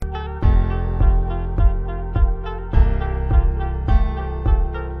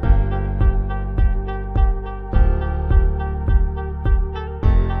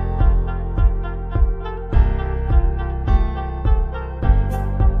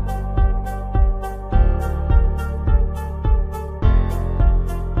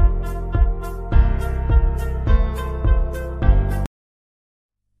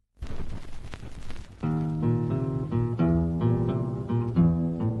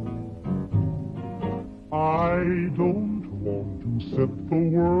don't want to set the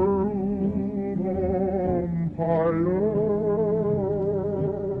world on fire.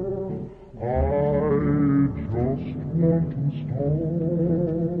 I just want to start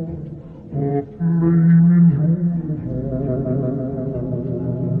a flame in your heart.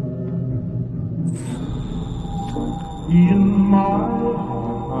 In my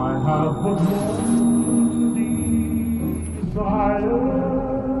heart I have but one desire,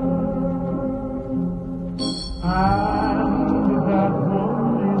 and that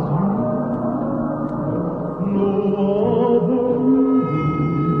one is you, no other.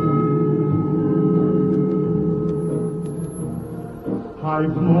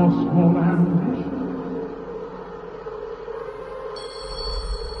 I've lost all ambition.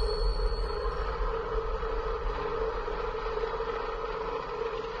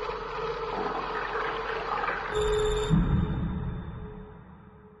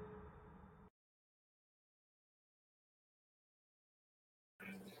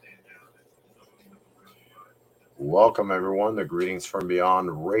 Welcome, everyone, to Greetings from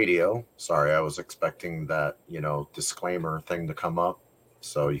Beyond Radio. Sorry, I was expecting that, disclaimer thing to come up,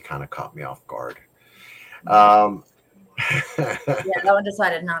 so you kind of caught me off guard. Yeah, that one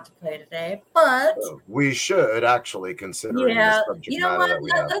decided not to play today, but we should actually consider yeah, the subject you know matter what? that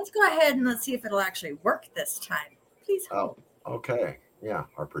we have. Let's go ahead and let's see if it'll actually work this time. Please hold. Oh, okay. Yeah,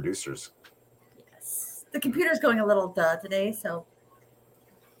 our producers. Yes, the computer's going a little duh today, so.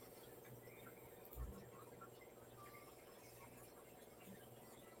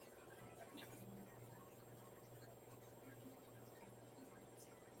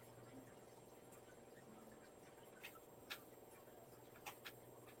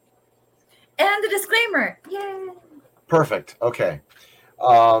 And the disclaimer. Yay. Perfect. Okay.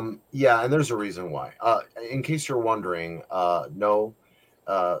 Yeah, and there's a reason why. In case you're wondering, no,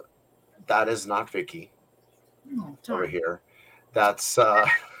 that is not Vicky over here. That's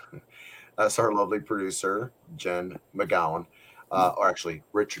that's our lovely producer, Jenn McGowan, or actually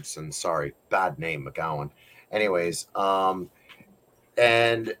Richardson. Sorry, bad name, McGowan. Anyways,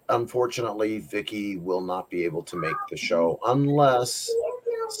 and unfortunately, Vicky will not be able to make the show unless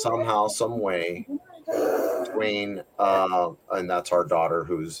somehow, some way, between and that's our daughter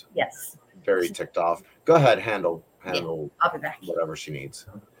who's very ticked off. Go ahead, handle I'll be back. Whatever she needs.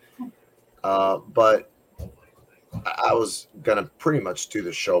 But I was gonna pretty much do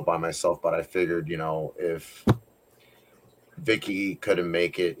the show by myself, but I figured, if Vicky couldn't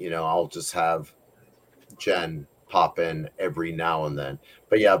make it, I'll just have Jenn pop in every now and then.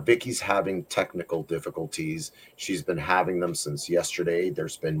 But yeah, Vicky's having technical difficulties. She's been having them since yesterday.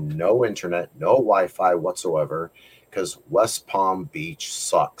 There's been no internet, no Wi-Fi whatsoever, because West Palm Beach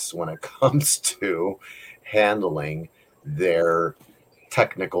sucks when it comes to handling their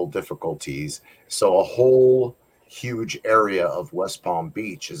technical difficulties. So a whole huge area of West Palm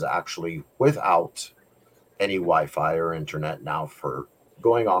Beach is actually without any Wi-Fi or internet now for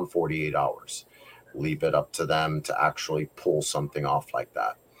going on 48 hours. Leave it up to them to actually pull something off like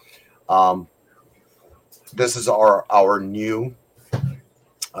that. This is our new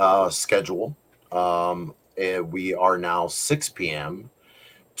schedule. We are now 6 p.m.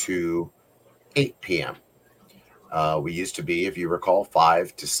 to 8 p.m. We used to be, if you recall,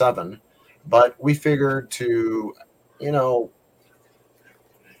 5 to 7, but we figured to,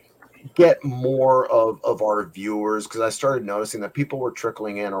 get more of our viewers, because I started noticing that people were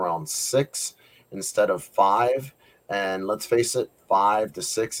trickling in around 6 instead of 5. And let's face it, 5 to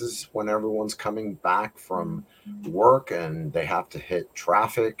 6 is when everyone's coming back from work and they have to hit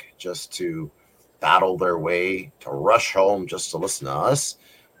traffic just to battle their way to rush home just to listen to us.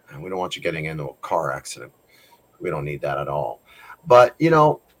 And we don't want you getting into a car accident. We don't need that at all. But,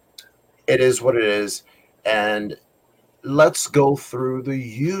 it is what it is. And let's go through the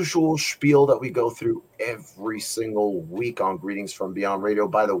usual spiel that we go through every single week on Greetings from Beyond Radio.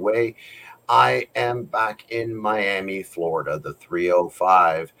 By the way, I am back in Miami, Florida, the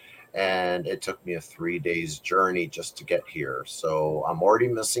 305, and it took me a 3 days journey just to get here. So I'm already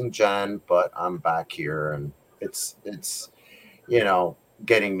missing Jenn, but I'm back here, and it's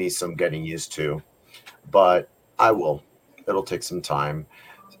getting used to. But it'll take some time.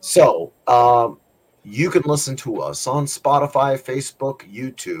 So you can listen to us on Spotify, Facebook,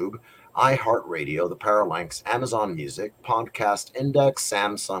 YouTube, iHeartRadio, the Paralinks, Amazon Music, Podcast Index,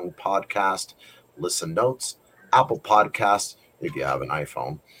 Samsung Podcast, Listen Notes, Apple Podcast, if you have an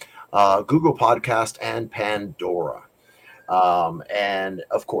iPhone, Google Podcast, and Pandora. And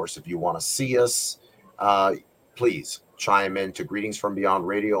of course, if you want to see us, please chime in to Greetings from Beyond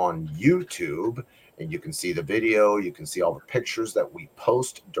Radio on YouTube, and you can see the video. You can see all the pictures that we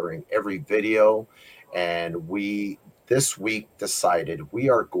post during every video. And we this week decided we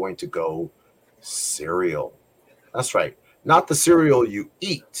are going to go cereal. That's right. Not the cereal you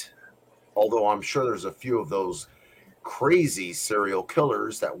eat, although I'm sure there's a few of those crazy serial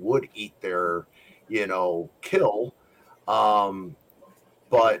killers that would eat their, kill. Um,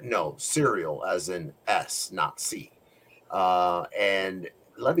 but no, cereal as in S, not C. And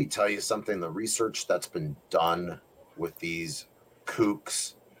let me tell you something, the research that's been done with these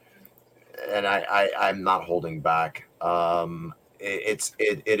kooks, and I'm not holding back.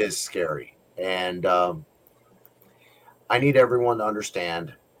 It is scary. And I need everyone to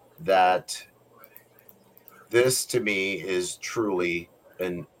understand that this to me is truly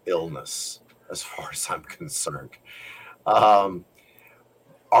an illness as far as I'm concerned. Um,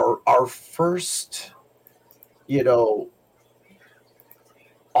 our first, you know,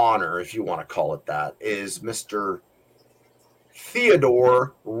 honor, if you want to call it that, is Mr.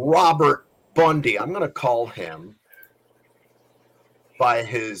 Theodore Robert Bundy. I'm going to call him by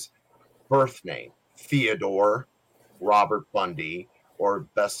his birth name, Theodore Robert Bundy, or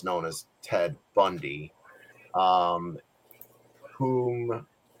best known as Ted Bundy, um, whom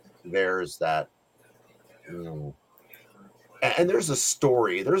there's that. And there's a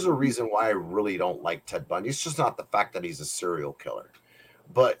story. There's a reason why I really don't like Ted Bundy. It's just not the fact that he's a serial killer.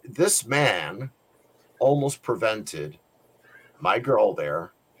 But this man almost prevented my girl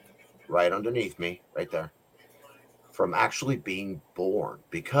there, right underneath me, right there, from actually being born.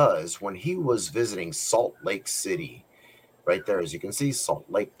 Because when he was visiting Salt Lake City, right there, as you can see, Salt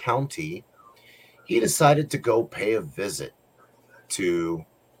Lake County, he decided to go pay a visit to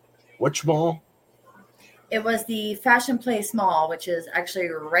which mall? It was the Fashion Place Mall, which is actually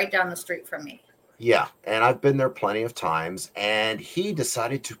right down the street from me. Yeah, and I've been there plenty of times, and he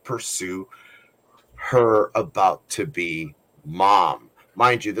decided to pursue her about to be mom.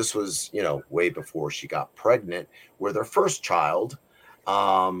 Mind you, this was, way before she got pregnant with her first child,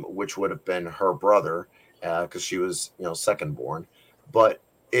 which would have been her brother, because she was, second born. But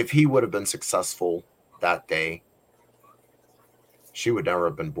if he would have been successful that day, she would never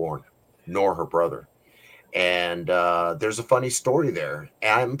have been born, nor her brother. And there's a funny story there.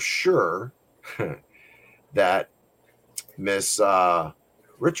 I'm sure that Miss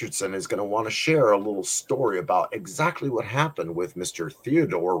Richardson is going to want to share a little story about exactly what happened with Mr.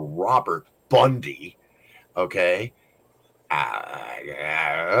 Theodore Robert Bundy. Okay.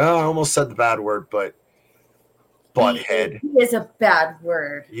 I almost said the bad word, but butthead. He is a bad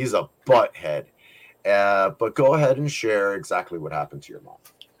word. He's a butthead. But go ahead and share exactly what happened to your mom.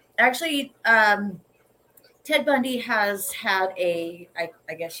 Actually, Ted Bundy has had I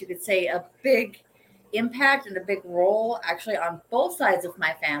guess you could say, a big impact and a big role actually on both sides of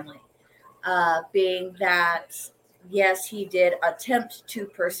my family. Being that, yes, he did attempt to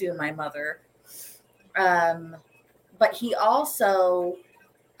pursue my mother, but he also,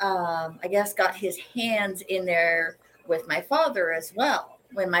 I guess, got his hands in there with my father as well.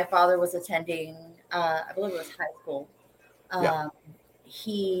 When my father was attending, I believe it was high school, Yeah.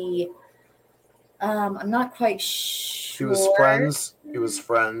 I'm not quite sure. He was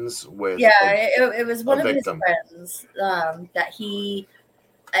friends with. Yeah, it was one of victim. his friends that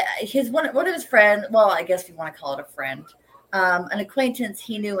one of his friends. Well, I guess if you want to call it a friend, an acquaintance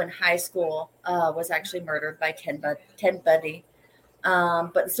he knew in high school was actually murdered by Ted Bundy.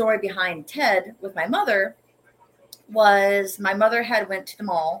 But the story behind Ted with my mother was my mother had went to the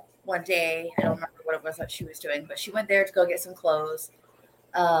mall one day. I don't remember what it was that she was doing, but she went there to go get some clothes.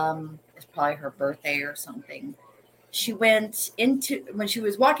 It's probably her birthday or something. When she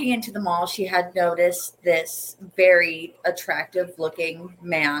was walking into the mall, she had noticed this very attractive looking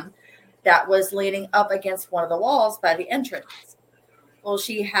man that was leaning up against one of the walls by the entrance. Well,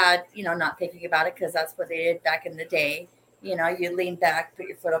 she had, not thinking about it, because that's what they did back in the day. You lean back, put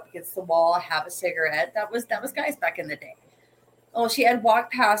your foot up against the wall, have a cigarette. That was guys back in the day. Well, she had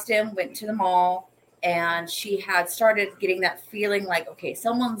walked past him, went to the mall, and she had started getting that feeling like, okay,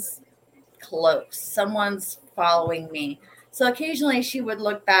 someone's close, someone's following me. So occasionally she would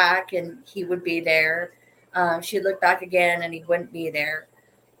look back and he would be there. She'd look back again and he wouldn't be there.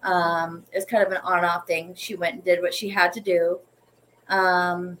 It's kind of an on and off thing. She went and did what she had to do.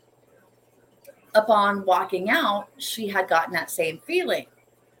 Upon walking out, she had gotten that same feeling,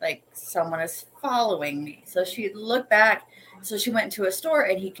 like someone is following me. So she'd look back. So she went into a store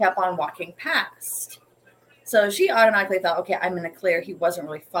and he kept on walking past. So she automatically thought, okay, I'm in the clear. He wasn't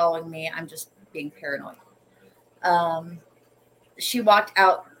really following me. I'm just being paranoid. She walked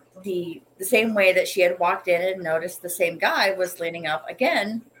out the same way that she had walked in and noticed the same guy was leaning up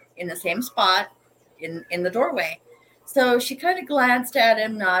again in the same spot in the doorway. So she kind of glanced at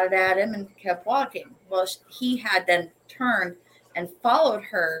him, nodded at him, and kept walking. Well, he had then turned and followed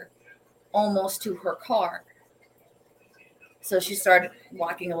her almost to her car. So she started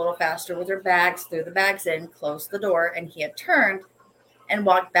walking a little faster with her bags, threw the bags in, closed the door, and he had turned and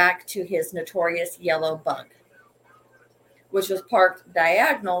walked back to his notorious yellow Bug, which was parked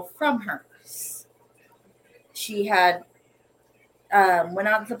diagonal from hers. She had went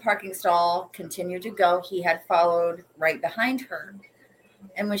out to the parking stall, continued to go. He had followed right behind her.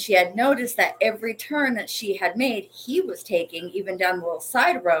 And when she had noticed that every turn that she had made, he was taking, even down the little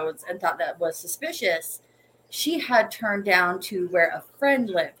side roads, and thought that was suspicious, she had turned down to where a friend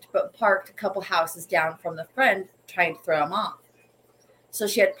lived, but parked a couple houses down from the friend, trying to throw him off. So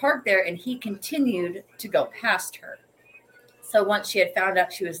she had parked there, and he continued to go past her. So once she had found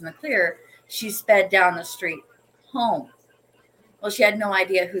out she was in the clear, she sped down the street home. Well, she had no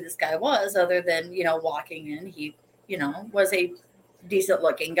idea who this guy was other than, walking in. He, was a decent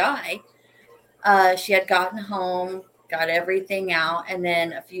looking guy. She had gotten home, got everything out. And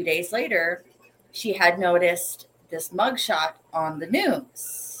then a few days later, she had noticed this mugshot on the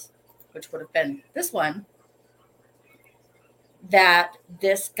news, which would have been this one, that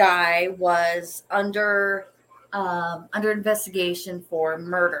this guy was under investigation for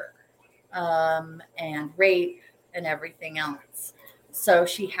murder and rape and everything else. So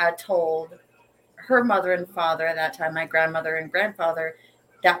she had told her mother and father at that time, my grandmother and grandfather,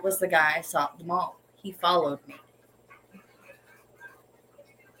 that was the guy I saw at the mall. He followed me.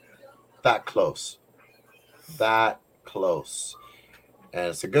 That close. And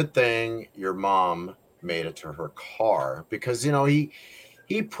it's a good thing your mom made it to her car, because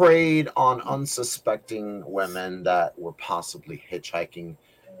he preyed on unsuspecting women that were possibly hitchhiking.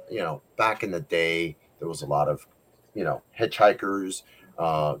 Back in the day, there was a lot of hitchhikers,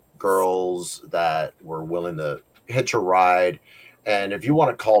 girls that were willing to hitch a ride. And if you want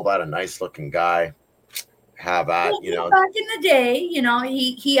to call that a nice looking guy, have at. Back in the day,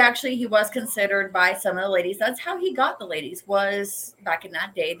 he was considered by some of the ladies. That's how he got the ladies, was back in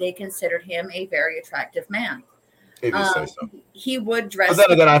that day. They considered him a very attractive man. If you say so. He would dress. But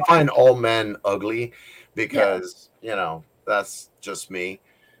then again, I find all men ugly because, that's just me.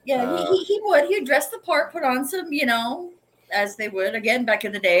 Yeah, he would. He'd dress the part, put on some, as they would, again, back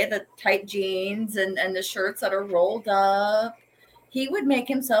in the day, the tight jeans and the shirts that are rolled up. He would make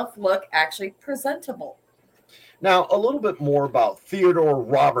himself look actually presentable. Now, a little bit more about Theodore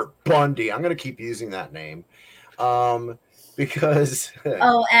Robert Bundy. I'm going to keep using that name because...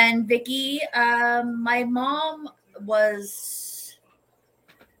 Oh, and Vicky, my mom was...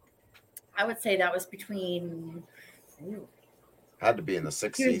 I would say that was between... Had to be in the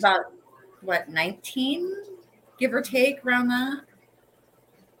 60s. He was about, 19? Give or take, around that?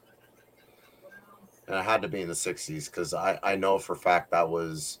 And it had to be in the 60s because I know for a fact that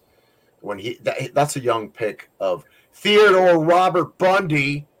was... when that's a young pick of Theodore Robert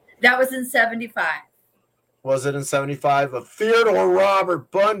Bundy. That was in 75. Was it in 75 of Theodore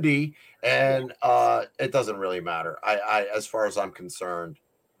Robert Bundy? And it doesn't really matter. I as far as I'm concerned,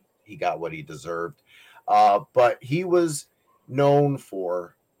 he got what he deserved. But he was known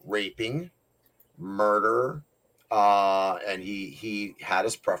for raping, murder, and he had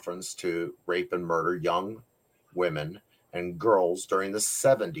his preference to rape and murder young women and girls during the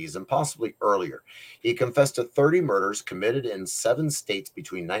 70s and possibly earlier. He confessed to 30 murders committed in 7 states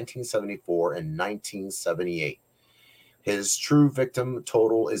between 1974 and 1978. His true victim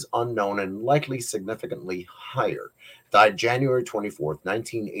total is unknown and likely significantly higher. Died January 24th,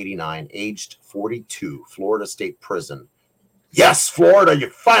 1989, aged 42, Florida State Prison. Yes, Florida, you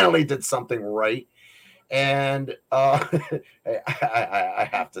finally did something right. And I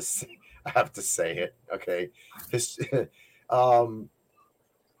have to say it, okay? His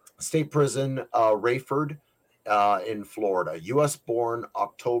state prison, Rayford, in Florida. U.S. born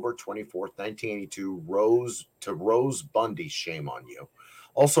October 24th, 1982, Rose Bundy, shame on you.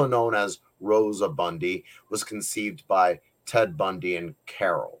 Also known as Rosa Bundy, was conceived by Ted Bundy and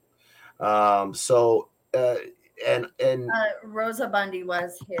Carol. Rosa Bundy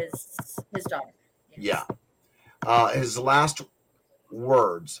was his daughter. Yes. Yeah. His last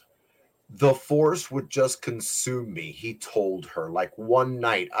words: "The force would just consume me," he told her. Like one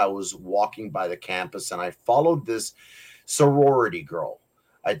night I was walking by the campus and I followed this sorority girl.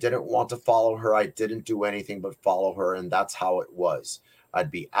 I didn't want to follow her. I didn't do anything but follow her. And that's how it was. I'd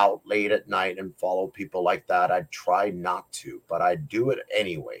be out late at night and follow people like that. I'd try not to, but I'd do it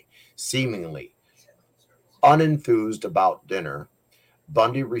anyway. Seemingly unenthused about dinner,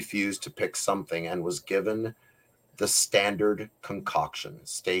 Bundy refused to pick something and was given the standard concoction: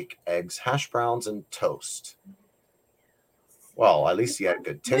 steak, eggs, hash browns, and toast. Well, at least he had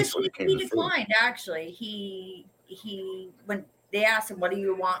good Which taste when it came he to food. declined. Actually, he when they asked him, "What do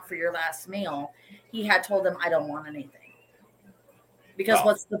you want for your last meal?" He had told them, "I don't want anything," because Well,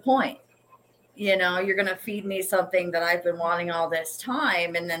 what's the point? You know, you're going to feed me something that I've been wanting all this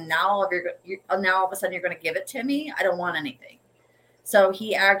time, and then now all of a sudden you're going to give it to me. I don't want anything. So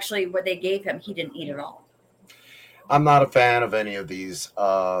he actually, what they gave him, he didn't eat at all. I'm not a fan of any of these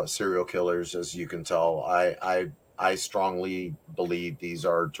serial killers, as you can tell. I strongly believe these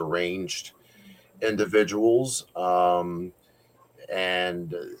are deranged individuals, and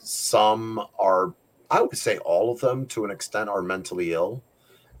some are. I would say all of them, to an extent, are mentally ill.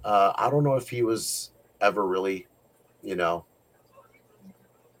 I don't know if he was ever really, you know,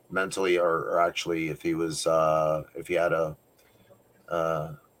 mentally or actually if he was if he had a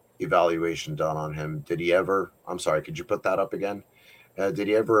uh, evaluation done on him. Did he ever? I'm sorry. Could you put that up again? Did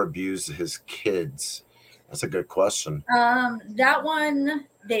he ever abuse his kids? That's a good question. That one,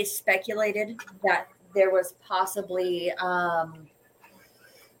 they speculated that there was possibly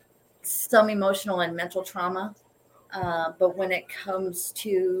some emotional and mental trauma. But when it comes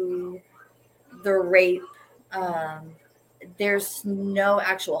to the rape, um, there's no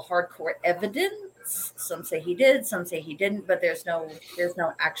actual hardcore evidence. Some say he did, some say he didn't, but there's no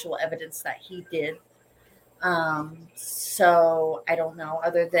actual evidence that he did. So I don't know.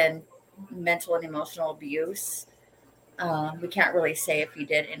 Other than mental and emotional abuse, we can't really say if he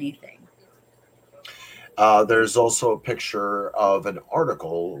did anything. There's also a picture of an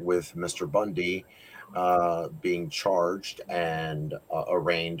article with Mr. Bundy being charged and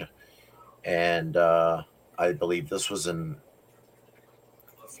arraigned, and I believe this was in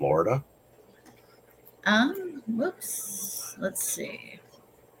Florida. Whoops. Let's see.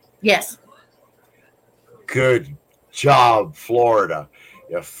 Yes. Good job, Florida.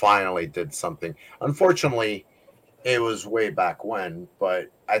 You finally did something. Unfortunately, it was way back when, but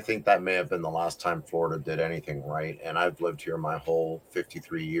I think that may have been the last time Florida did anything right. And I've lived here my whole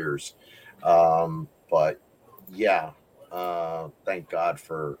 53 years. But yeah, thank God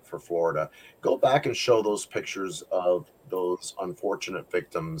for Florida. Go back and show those pictures of those unfortunate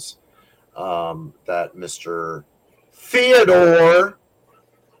victims that Mr. Theodore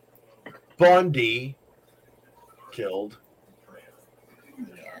Bundy killed.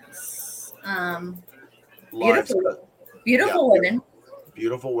 Yes. Lives Beautiful, cut. Yeah, beautiful women.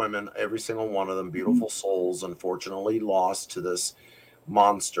 beautiful women, every single one of them, beautiful souls, unfortunately lost to this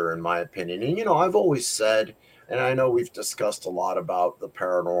monster, in my opinion. And, I've always said, and I know we've discussed a lot about the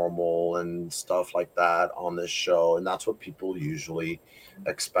paranormal and stuff like that on this show, and that's what people usually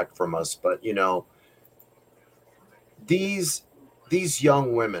expect from us. But, these these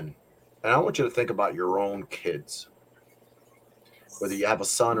young women, and I want you to think about your own kids, whether you have a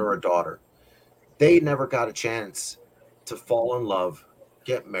son or a daughter, they never got a chance to fall in love,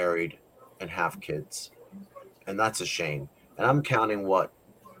 get married, and have kids. And that's a shame. And I'm counting what?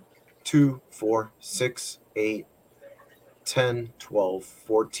 2, 4, 6, 8, 10, 12,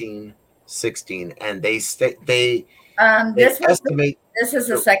 14, 16, and they This was estimate this is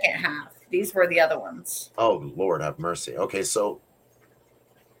the their, second half. These were the other ones. oh Lord have mercy. Okay, so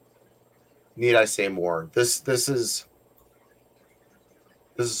need I say more? This is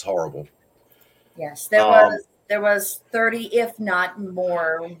horrible. Yes, Um there was 30, if not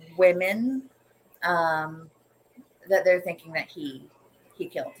more, women um, that they're thinking that he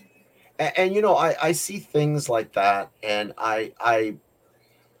killed. and, I see things like that, and I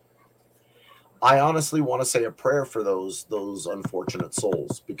honestly want to say a prayer for those unfortunate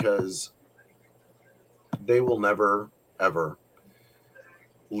souls, because they will never ever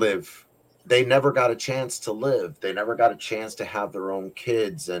live. They never got a chance to live. They never got a chance to have their own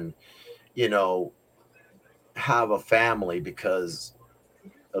kids and, you know, have a family because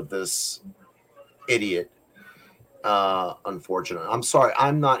of this idiot. Unfortunate. I'm sorry.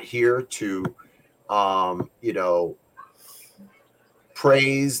 I'm not here to, you know,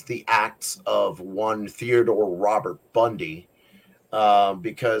 praise the acts of one Theodore Robert Bundy,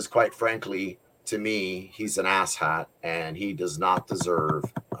 because, quite frankly, to me, he's an asshat and he does not deserve.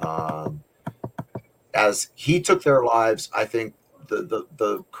 As he took their lives, I think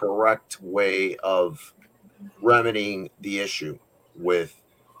the correct way of remedying the issue with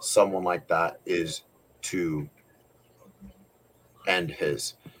someone like that is to end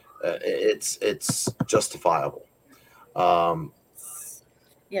his. It's justifiable. Um,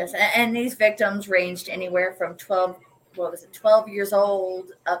 Yes, and these victims ranged anywhere from 12, what was it, 12 years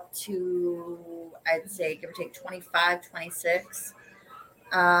old up to, I'd say, give or take 25, 26.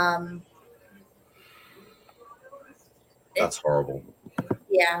 Um, that's it, horrible.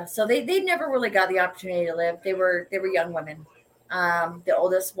 yeah, so they never really got the opportunity to live. They were young women. The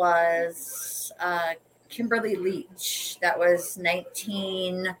oldest was Kimberly Leach. That was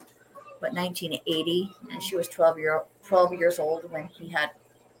 1980, and she was 12 years old when he had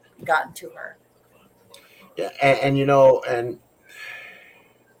gotten to her. Yeah, and and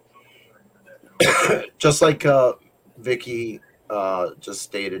just like Vicky just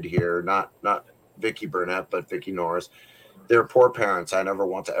stated here, not Vicky Burnett, but Vicky Norris. They're poor parents. I never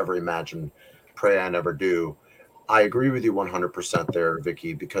want to ever imagine. Pray I never do. I agree with you 100% there,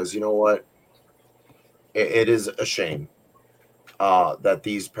 Vicky, because you know what? It is a shame that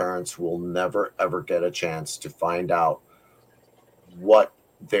these parents will never ever get a chance to find out what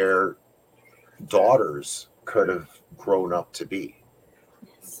their daughters could have grown up to be.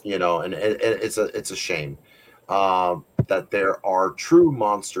 And it's a shame that there are true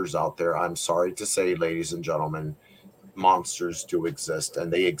monsters out there. I'm sorry to say, ladies and gentlemen, monsters do exist,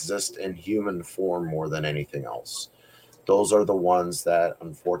 and they exist in human form more than anything else. Those are the ones that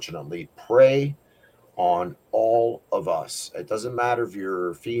unfortunately prey on all of us. It doesn't matter if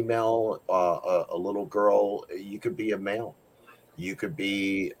you're female, a little girl, you could be a male, you could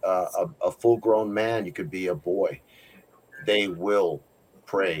be a full grown man, you could be a boy. They will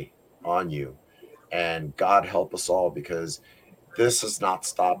prey on you. And God help us all, because this has not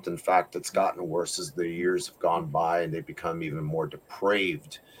stopped. In fact, it's gotten worse as the years have gone by, and they become even more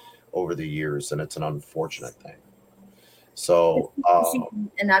depraved over the years. And it's an unfortunate thing. So,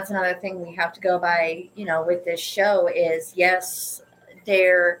 And that's another thing we have to go by, with this show is, yes,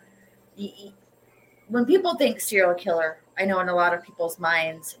 there. When people think serial killer, I know in a lot of people's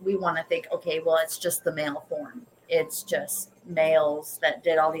minds, we want to think, okay, well, it's just the male form. It's just males that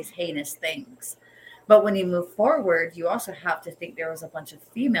did all these heinous things. But when you move forward, you also have to think there was a bunch of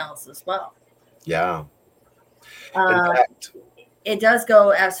females as well. yeah. In Um, fact, it does go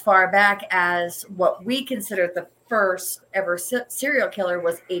as far back as what we consider the first ever serial killer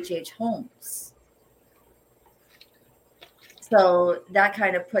was H.H. Holmes. So that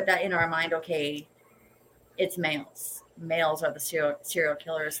kind of put that in our mind. Okay, it's males. Males are the serial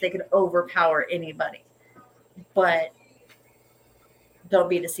killers. They could overpower anybody, but don't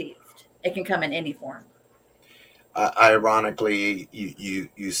be deceived. It can come in any form. ironically,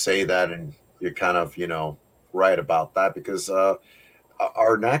 you say that, and you're kind of right about that, because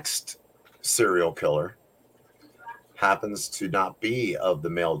our next serial killer happens to not be of the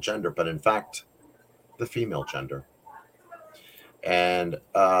male gender, but in fact the female gender. And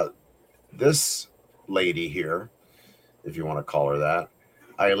this lady here, if you want to call her that,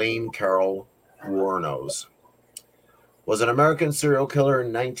 Eileen Carol Wuornos, was an American serial killer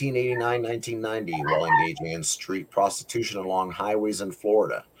in 1989-1990 while engaging in street prostitution along highways in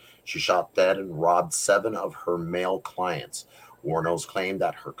Florida. She shot dead and robbed 7 of her male clients. Wuornos claimed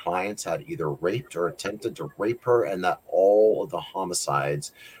that her clients had either raped or attempted to rape her, and that all of the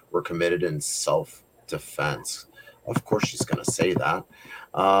homicides were committed in self-defense. Of course, she's going to say that.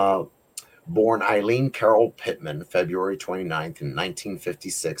 Born Eileen Carol Pittman, February 29th in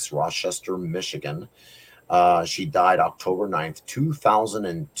 1956, Rochester, Michigan. She died October 9th,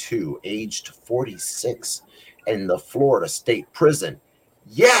 2002, aged 46, in the Florida State Prison.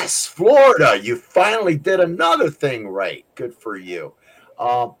 Yes, Florida, you finally did another thing right. Good for you.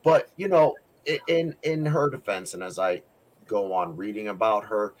 But, in her defense, and as I go on reading about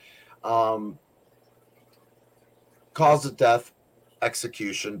her, cause of death,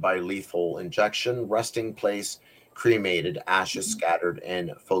 execution by lethal injection, resting place, cremated, ashes scattered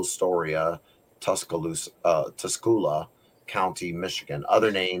in Fostoria, Tuscaloosa County, Michigan. Other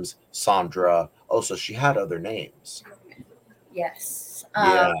names, Sandra. Oh, so she had other names. Yes.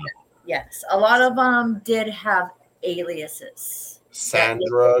 Yeah. Yes. A lot of them did have aliases.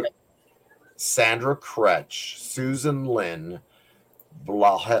 Sandra Kretsch, Susan Lynn,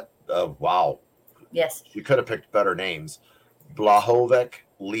 wow. Yes. You could have picked better names. Blahovec,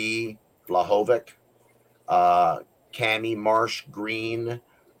 Lee Blahovec, Cami Marsh Green,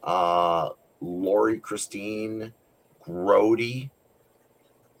 Lori Christine Grody.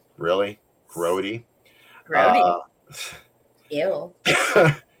 Really? Grody? Grody. Ew.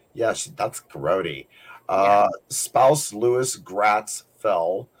 Yes, that's grody. Yeah. Spouse Louis Gratz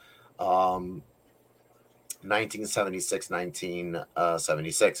Fell, 1976,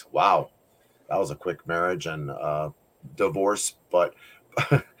 1976. Wow, that was a quick marriage and divorce, but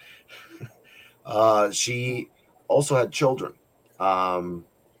she also had children. And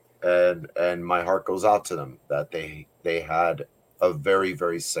my heart goes out to them that they had a very,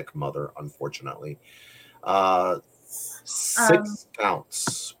 very sick mother, unfortunately. 6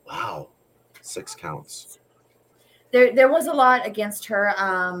 counts. Wow. 6 counts. There was a lot against her.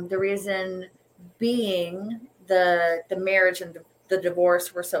 The reason being the marriage and the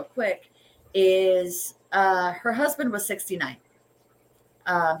divorce were so quick is her husband was 69.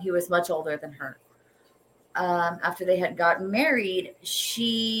 He was much older than her. After they had gotten married,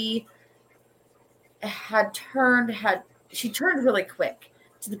 she turned really quick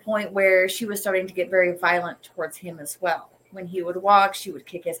to the point where she was starting to get very violent towards him as well. When he would walk, she would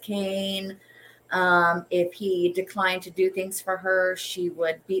kick his cane. If he declined to do things for her, she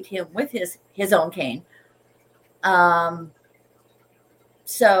would beat him with his own cane.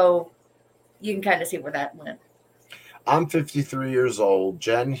 So you can kind of see where that went. I'm 53 years old.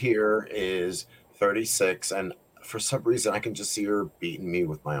 Jen here is 36, and for some reason I can just see her beating me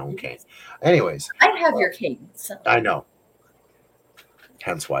with my own cane. Anyways, I have your cane. So. I know.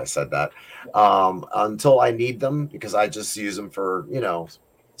 Hence why I said that. Until I need them, because I just use them for,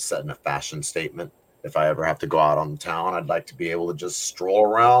 setting a fashion statement. If I ever have to go out on the town, I'd like to be able to just stroll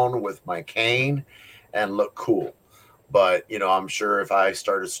around with my cane and look cool. But, I'm sure if I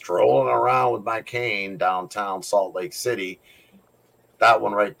started strolling around with my cane downtown Salt Lake City, that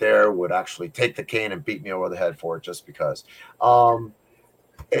one right there would actually take the cane and beat me over the head for it just because.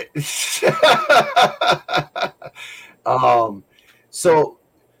 So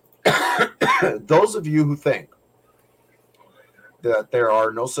those of you who think that there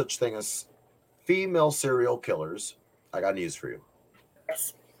are no such thing as female serial killers, I got news for you.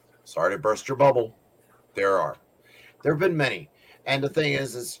 Yes. Sorry to burst your bubble. There have been many. And the thing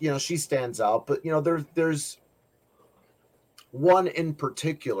is, she stands out, but there's one in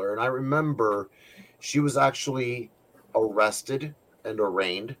particular, and I remember she was actually arrested and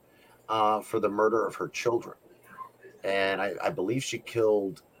arraigned for the murder of her children. And I believe she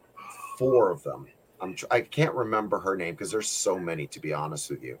killed 4 of them. I can't remember her name because there's so many, to be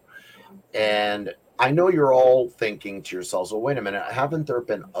honest with you. And I know you're all thinking to yourselves, well, wait a minute, haven't there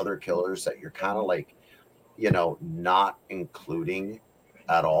been other killers that you're kind of like, not including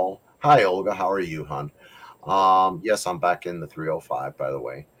at all? Hi, Olga. How are you, hon? Yes, I'm back in the 305, by the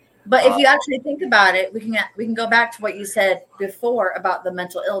way. But if you actually think about it, we can go back to what you said before about the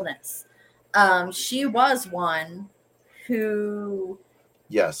mental illness. She was one who,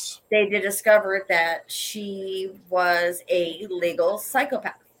 yes, they did discover that she was a legal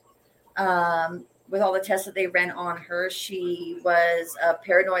psychopath. With all the tests that they ran on her, she was a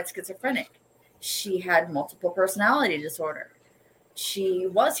paranoid schizophrenic. She had multiple personality disorder. She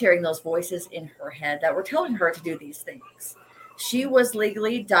was hearing those voices in her head that were telling her to do these things. She was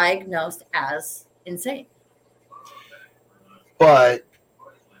legally diagnosed as insane. But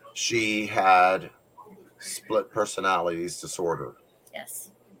she had split personalities disorder.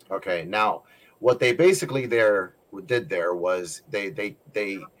 Yes. Okay. Now, what they basically did there was they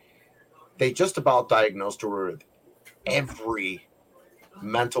just about diagnosed her with every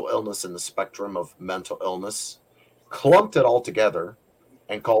mental illness in the spectrum of mental illness, clumped it all together,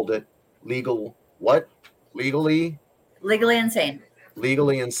 and called it legally insane.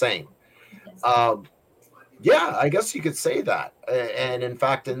 Legally insane. Yeah, I guess you could say that. And in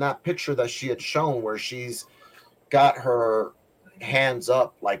fact, in that picture that she had shown where she's got her hands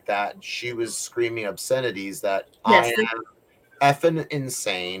up like that, she was screaming obscenities that Yes. I am effing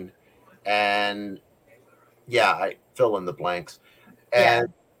insane. And yeah, I fill in the blanks. And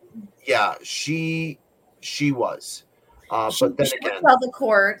yeah, she was. But then she again, would tell the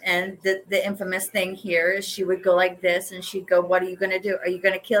court, and the infamous thing here is she would go like this, and she'd go, "What are you going to do? Are you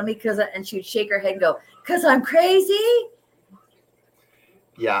going to kill me?" And she'd shake her head and go, "'Cause I'm crazy."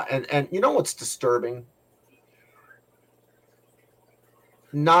 Yeah, and you know what's disturbing?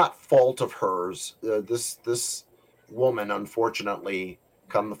 Not fault of hers. This woman, unfortunately,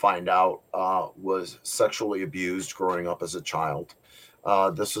 come to find out, was sexually abused growing up as a child.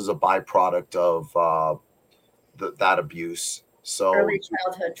 This was a byproduct of that abuse. So early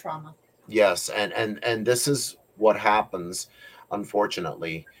childhood trauma. Yes, and this is what happens,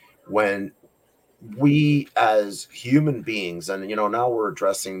 unfortunately, when we as human beings, and now we're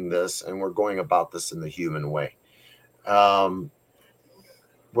addressing this and we're going about this in the human way.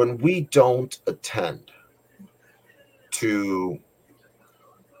 When we don't attend to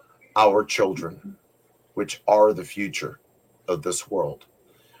our children, which are the future of this world,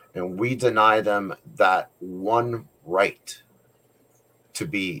 and we deny them that one right to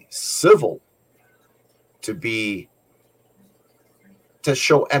be civil, to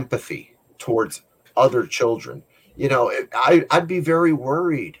show empathy towards other children. I'd be very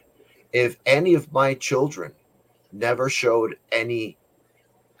worried if any of my children never showed any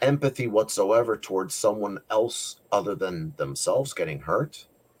empathy whatsoever towards someone else other than themselves getting hurt.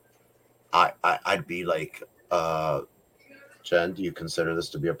 I'd be like, Jen, do you consider this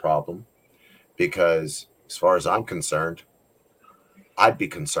to be a problem? Because as far as I'm concerned, I'd be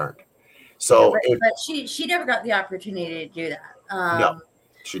concerned. Yeah, So but she never got the opportunity to do that. no,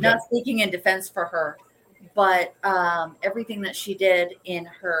 she Not didn't. speaking in defense for her, but everything that she did in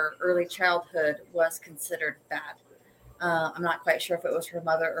her early childhood was considered bad. I'm not quite sure if it was her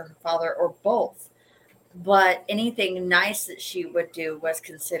mother or her father or both, but anything nice that she would do was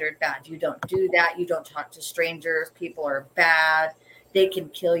considered bad. You don't do that. You don't talk to strangers. People are bad. They can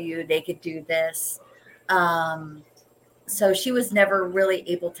kill you. They could do this. Um, so she was never really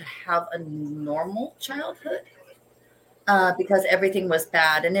able to have a normal childhood because everything was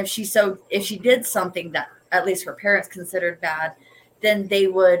bad. And if she did something that at least her parents considered bad, then they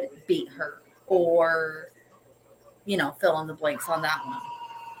would beat her or fill in the blanks on that one.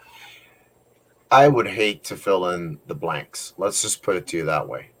 I would hate to fill in the blanks. Let's just put it to you that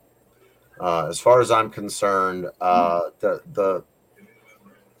way. As far as I'm concerned, the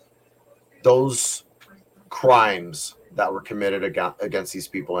those crimes that were committed against these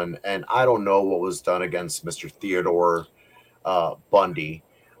people, and I don't know what was done against Mr. Theodore Bundy,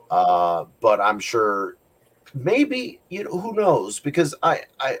 but I'm sure maybe who knows, because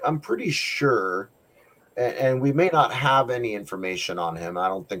I'm pretty sure, and we may not have any information on him. I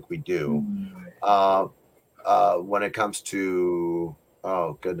don't think we do. Uh, when it comes to,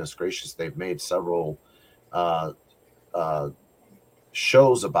 oh goodness gracious, they've made several uh, uh,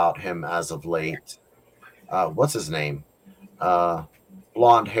 shows about him as of late. What's his name? Uh,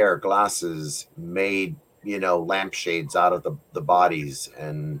 Blonde hair, glasses, made lampshades out of the bodies,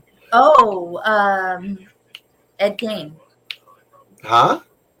 and Oh, Ed Gain. huh?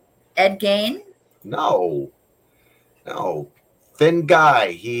 Ed Gain. No, no, thin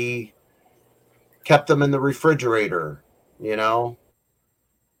guy. He kept them in the refrigerator. You know.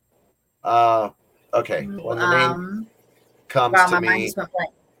 Uh, okay. When the name comes Wow, to my mind me, just went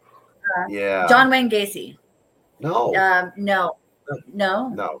blank. yeah. John Wayne Gacy. No, No.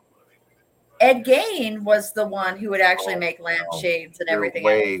 no. Ed Gain was the one who would actually Oh, make no. lampshades and You're everything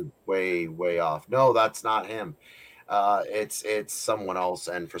else. way off. No, that's not him. It's someone else,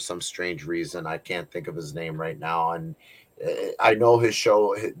 and for some strange reason, I can't think of his name right now. And I know his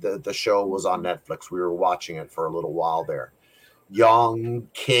show. The show was on Netflix. We were watching it for a little while there. Young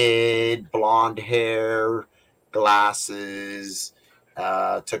kid, blonde hair, glasses.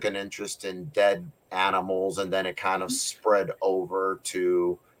 Took an interest in dead animals, and then it kind of spread over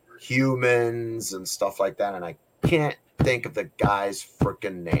to humans and stuff like that. And I can't think of the guy's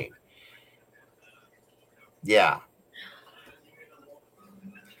freaking name. Yeah.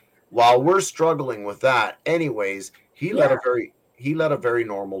 While we're struggling with that, anyways, Yeah. he led a very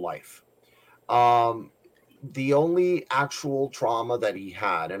normal life. Um, the only actual trauma that he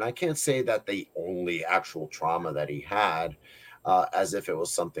had, and I can't say that the only actual trauma that he had, as if it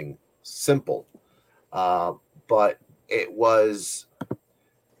was something simple, uh, but it was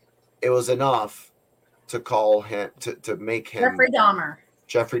enough to call him to make him Jeffrey Dahmer.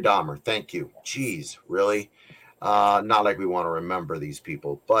 Jeffrey Dahmer. Thank you. Jeez, really? Not like we want to remember these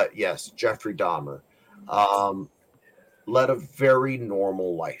people, but yes, Jeffrey Dahmer um, led a very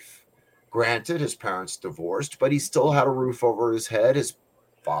normal life. Granted, his parents divorced, but he still had a roof over his head. His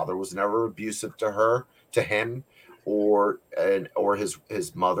father was never abusive to him, or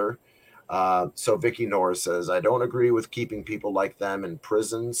his mother. So Vicky Norris says, I don't agree with keeping people like them in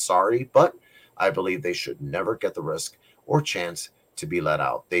prison. Sorry, but I believe they should never get the risk or chance to be let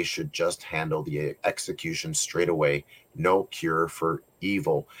out. They should just handle the execution straight away. No cure for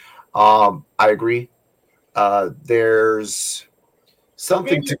evil. I agree. There's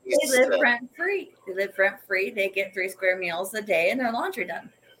something to be They live said, rent free. They live rent free. They get 3 square meals a day and their laundry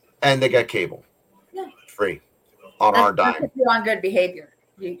done. and they get cable Yeah. free on our That's dime. if you're on good behavior.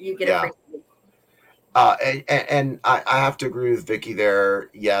 You get a Yeah. free food. And I have to agree with Vicky there.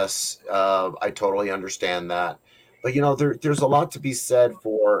 Yes, I totally understand that. But there's a lot to be said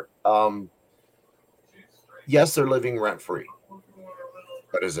for yes, they're living rent free,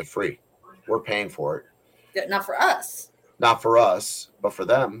 but is it free? We're paying for it. Not for us. Not for us, but for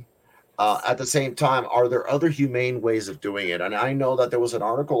them. At the same time, are there other humane ways of doing it? And I know that there was an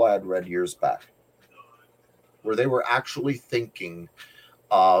article I had read years back where they were actually thinking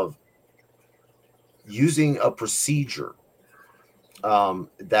of using a procedure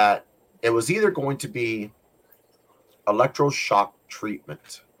that it was either going to be electroshock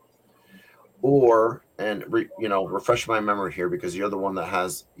treatment or, and refresh my memory here because you're the one that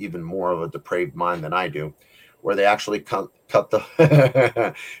has even more of a depraved mind than I do, where they actually cut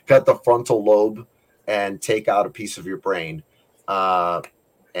the cut the frontal lobe and take out a piece of your brain,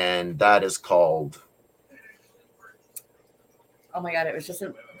 and that is called Oh my God, it was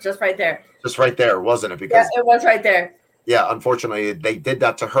just right there. Just right there, wasn't it? Yeah, Because it was right there. yeah, unfortunately, they did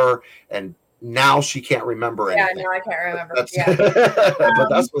that to her, and now she can't remember Yeah, anything. no, I can't remember. That's Yeah. but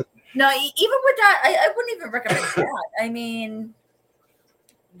that's what. No, even with that, I wouldn't even recommend that. I mean,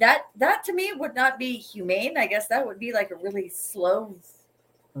 that to me would not be humane. I guess that would be like a really slow.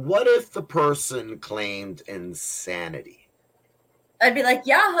 What if the person claimed insanity? I'd be like,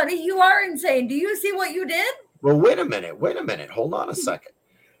 yeah, honey, you are insane. Do you see what you did? Well, wait a minute. Hold on a second.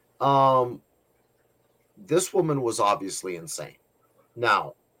 This woman was obviously insane.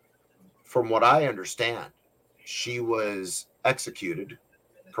 Now, from what I understand, she was executed,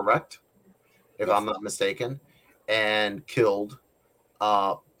 correct? If Yes. I'm not mistaken, and killed.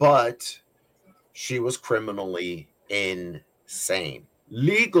 But she was criminally insane,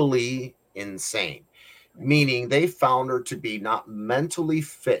 legally insane, meaning they found her to be not mentally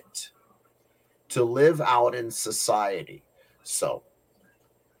fit to live out in society. So,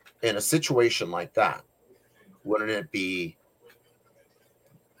 in a situation like that, wouldn't it be?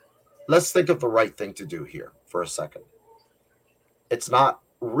 Let's think of the right thing to do here for a second. It's not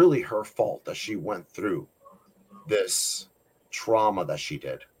really her fault that she went through this trauma that she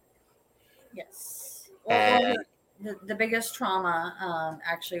did. Yes. And The biggest trauma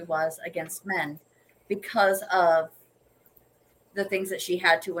actually was against men because of the things that she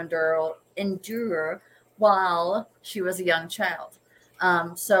had to endure while she was a young child.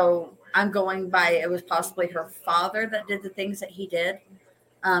 So I'm going by it was possibly her father that did the things that he did,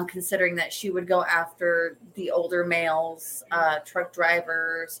 considering that she would go after the older males, truck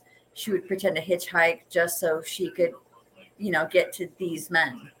drivers. She would pretend to hitchhike just so she could, get to these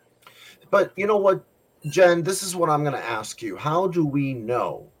men. but you know what, Jen, this is what I'm going to ask you. How do we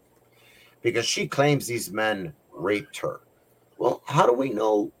know? Because she claims these men raped her. Well, how do we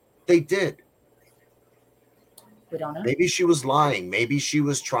know they did? We don't know. Maybe she was lying. Maybe she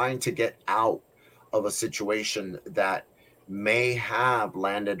was trying to get out of a situation that may have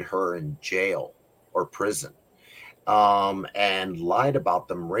landed her in jail or prison, and lied about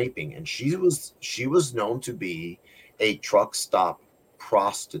them raping. And she was known to be a truck stop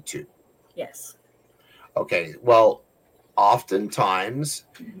prostitute. Yes. Okay, well, oftentimes,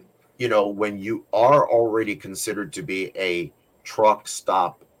 when you are already considered to be a truck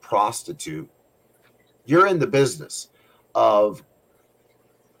stop prostitute, you're in the business of,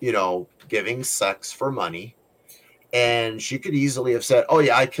 giving sex for money. And she could easily have said, oh,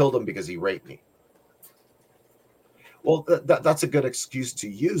 yeah, I killed him because he raped me. Well, that's a good excuse to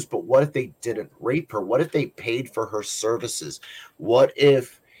use. But what if they didn't rape her? What if they paid for her services? What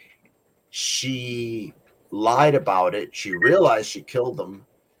if she lied about it? She realized she killed them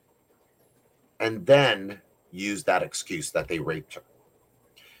and then used that excuse that they raped her.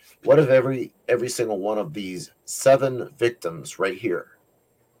 What if every single one of these 7 victims right here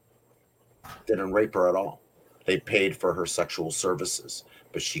didn't rape her at all? They paid for her sexual services,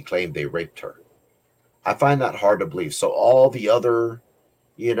 but she claimed they raped her. I find that hard to believe. So all the other,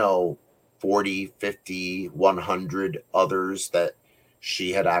 40, 50, 100 others that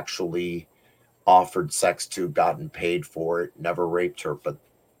she had actually offered sex to, gotten paid for it, never raped her, but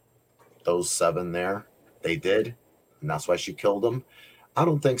those 7 there, they did, and that's why she killed them. I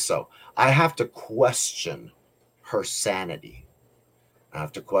don't think so. I have to question her sanity. I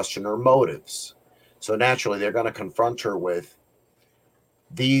have to question her motives. So naturally, they're going to confront her with,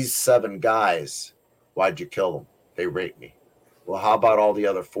 these 7 guys, why'd you kill them? They raped me. Well, how about all the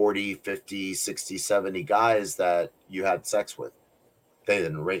other 40, 50, 60, 70 guys that you had sex with? They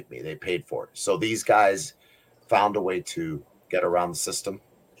didn't rape me. They paid for it. So these guys found a way to get around the system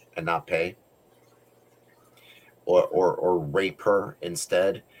and not pay, or rape her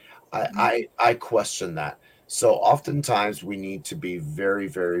instead. I question that. So oftentimes we need to be very,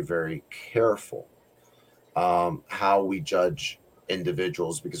 very, very careful how we judge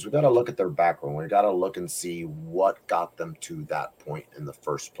individuals, because we got to look at their background. We got to look and see what got them to that point in the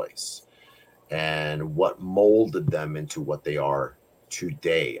first place and what molded them into what they are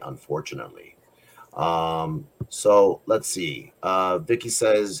today, unfortunately. So let's see. Vicky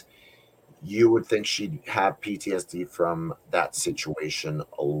says you would think she'd have PTSD from that situation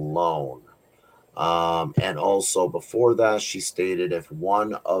alone. And also before that, she stated if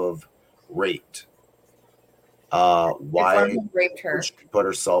one of raped, why If one raped her, would she put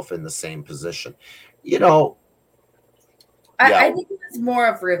herself in the same position? I think it was more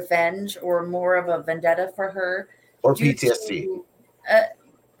of revenge or more of a vendetta for her, or due PTSD. to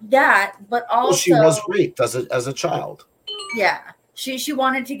that, but also Well, she was raped as a child. Yeah, she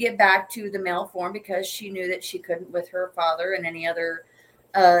wanted to get back to the male form because she knew that she couldn't with her father and any other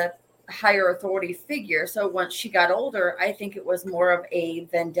higher authority figure. So once she got older, I think it was more of a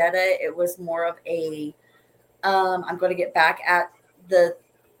vendetta. It was more of a I'm going to get back at the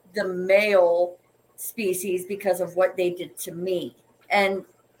male species because of what they did to me. And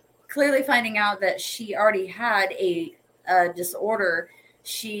clearly finding out that she already had a disorder,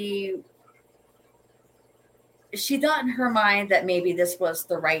 she thought in her mind that maybe this was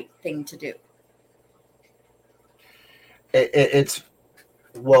the right thing to do. It's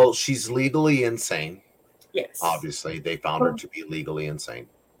well, she's legally insane. Yes. Obviously, they found her to be legally insane.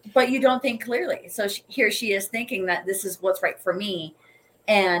 But you don't think clearly. So here she is thinking that this is what's right for me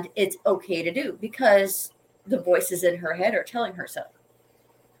and it's okay to do because the voices in her head are telling her so.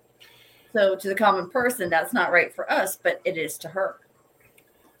 So to the common person, that's not right for us, but it is to her.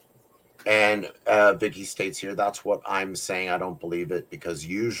 And Vicky states here, that's what I'm saying. I don't believe it because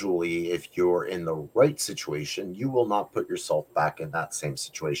usually if you're in the right situation, you will not put yourself back in that same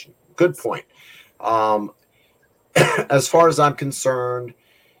situation. Good point. As far as I'm concerned,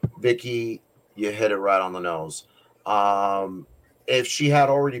 Vicky, you hit it right on the nose. If she had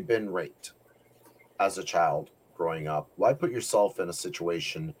already been raped as a child growing up, why put yourself in a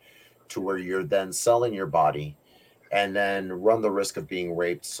situation to where you're then selling your body and then run the risk of being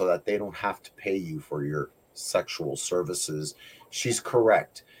raped so that they don't have to pay you for your sexual services? She's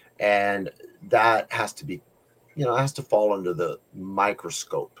correct. And that has to be, has to fall under the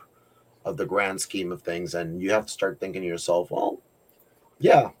microscope of the grand scheme of things. And you have to start thinking to yourself, well,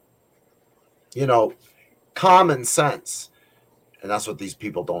 yeah, common sense. And that's what these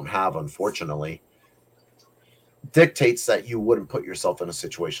people don't have, unfortunately, dictates that you wouldn't put yourself in a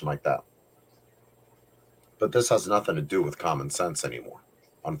situation like that. But this has nothing to do with common sense anymore,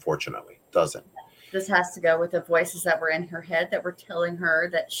 unfortunately, does it? This has to go with the voices that were in her head that were telling her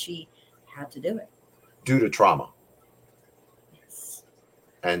that she had to do it. Due to trauma. Yes.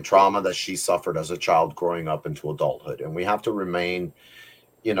 And trauma that she suffered as a child growing up into adulthood. And we have to remain,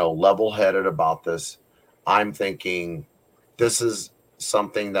 level-headed about this. I'm thinking this is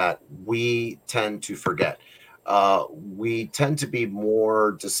something that we tend to forget. We tend to be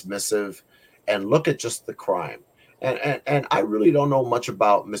more dismissive and look at just the crime. And I really don't know much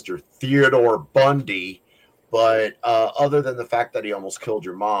about Mr. Theodore Bundy, but other than the fact that he almost killed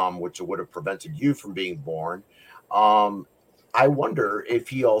your mom, which would have prevented you from being born, I wonder if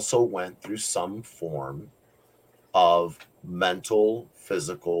he also went through some form of mental,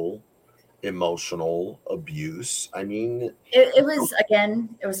 physical, emotional abuse. I mean, it was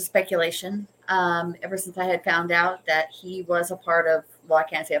a speculation. Ever since I had found out that he was a part of, well, I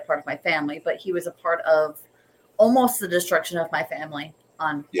can't say a part of my family, but he was a part of almost the destruction of my family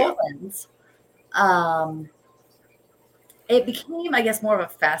on both ends. It became, I guess, more of a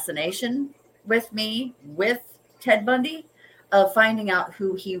fascination with me with Ted Bundy of finding out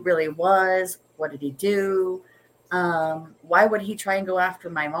who he really was. What did he do? Why would he try and go after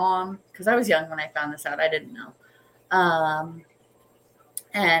my mom? Because I was young when I found this out. I didn't know.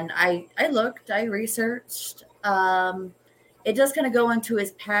 And I looked, I researched. It does kind of go into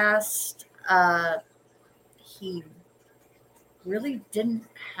his past. He really didn't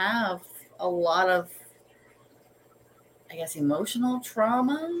have a lot of, I guess, emotional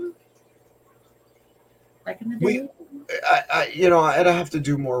trauma back in the day. I'd have to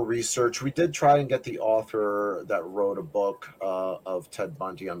do more research. We did try and get the author that wrote a book of Ted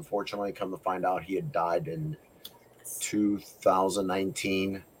Bundy. Unfortunately, come to find out, he had died in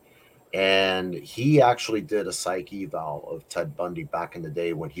 2019, and he actually did a psych eval of Ted Bundy back in the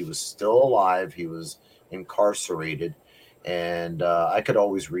day when he was still alive. He was incarcerated, and I could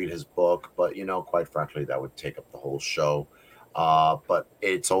always read his book, but quite frankly, that would take up the whole show. But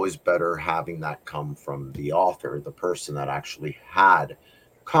it's always better having that come from the author, the person that actually had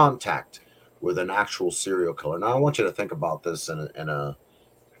contact with an actual serial killer. Now, I want you to think about this in a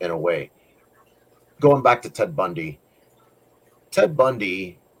way. Going back to Ted Bundy,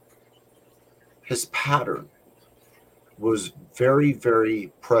 his pattern was very,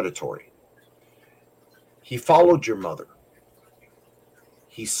 very predatory. He followed your mother.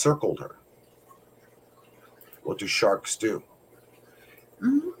 He circled her. What do sharks do?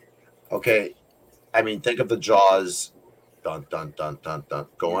 Mm-hmm. Okay, I mean, think of the Jaws, dun dun dun dun dun,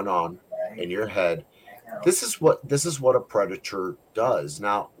 going on in your head. This is what a predator does.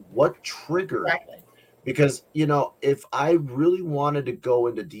 Now, what triggered? Exactly. Because if I really wanted to go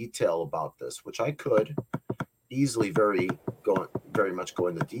into detail about this, which I could easily, very much go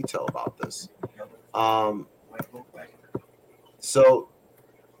into detail about this. So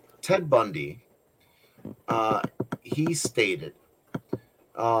Ted Bundy, he stated,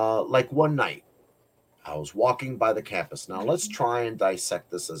 like one night, I was walking by the campus. Now let's try and dissect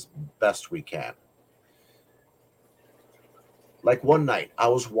this as best we can. Like one night, I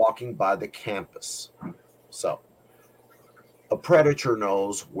was walking by the campus. So a predator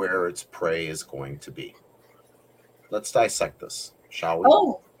knows where its prey is going to be. Let's dissect this, shall we?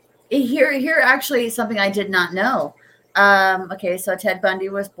 Oh, here actually is something I did not know. Okay, so Ted Bundy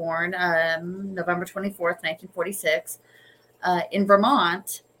was born November 24th, 1946, in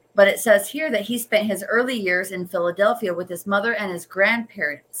Vermont. But it says here that he spent his early years in Philadelphia with his mother and his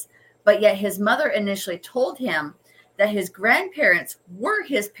grandparents. But yet his mother initially told him that his grandparents were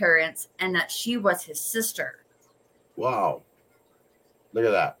his parents and that she was his sister. Wow. Look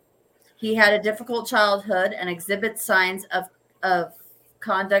at that. He had a difficult childhood and exhibits signs of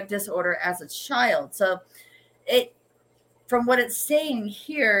conduct disorder as a child. So it, from what it's saying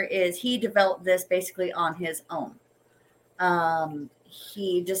here, is he developed this basically on his own.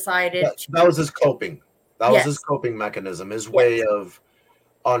 He decided that was his coping. That was Yes. his coping mechanism, his way of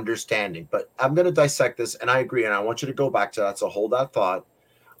understanding. But I'm going to dissect this, and I agree, and I want you to go back to that. So hold that thought.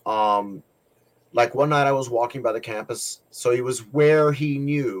 Like one night I was walking by the campus, so he was where he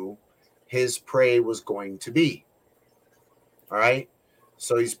knew his prey was going to be. All right.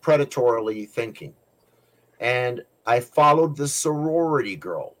 So he's predatorily thinking. And I followed the sorority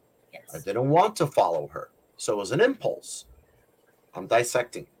girl. Yes. I didn't want to follow her. So it was an impulse. I'm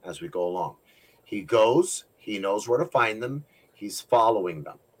dissecting as we go along. He goes, he knows where to find them, he's following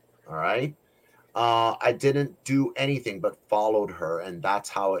them. All right. I didn't do anything but followed her, and that's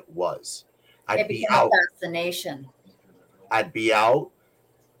how it was. It became a fascination. I'd be out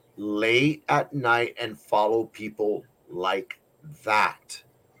late at night and follow people like that.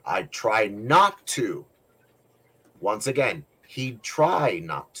 I'd try not to. Once again, he'd try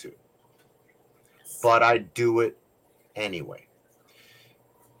not to, but I'd do it anyway.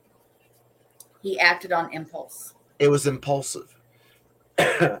 He acted on impulse. It was impulsive.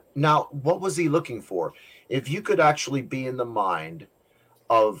 Now, what was he looking for? If you could actually be in the mind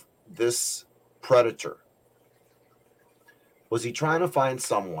of this predator, was he trying to find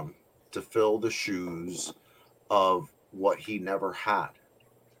someone to fill the shoes of what he never had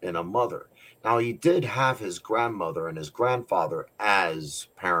in a mother? Now, he did have his grandmother and his grandfather as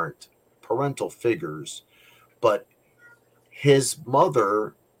parental figures, but his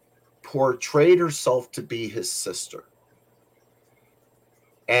mother portrayed herself to be his sister.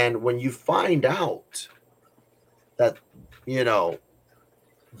 And when you find out that,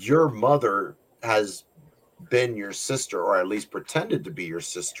 your mother has been your sister, or at least pretended to be your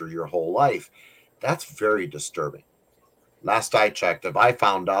sister your whole life, that's very disturbing. Last I checked, if I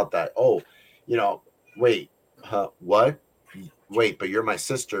found out that, wait, what? Wait, but you're my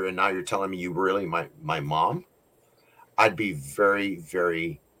sister, and now you're telling me you were really my mom? I'd be very,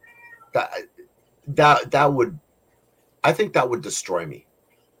 very, that would, I think that would destroy me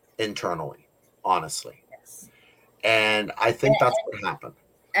internally, honestly. Yes. And I think that's what happened.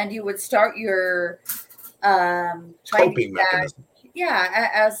 And you would start your coping mechanism.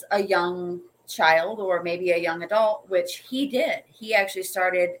 As a young child or maybe a young adult, which he did. He actually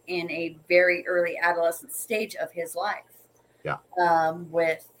started in a very early adolescent stage of his life. Yeah.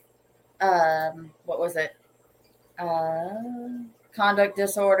 With what was it? Conduct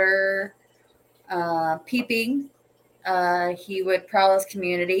disorder, peeping. He would prowl his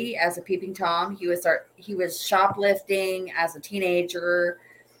community as a peeping Tom. He was shoplifting as a teenager.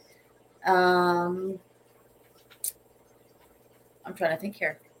 I'm trying to think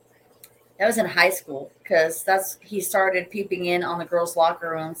here. That was in high school, because he started peeping in on the girls'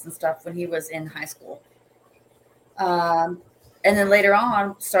 locker rooms and stuff when he was in high school. And then later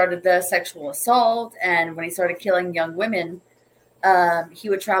on started the sexual assault. And when he started killing young women,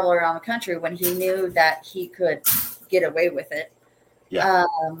 he would travel around the country when he knew that he could get away with it. Yeah.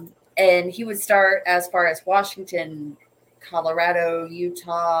 And he would start as far as Washington, Colorado,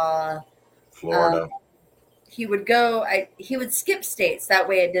 Utah, Florida. He would he would skip states. That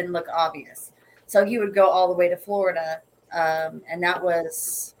way it didn't look obvious. So he would go all the way to Florida. And that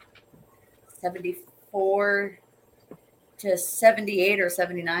was 74 to 78 or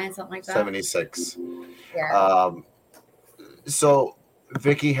 79, something like that. 76. Yeah. So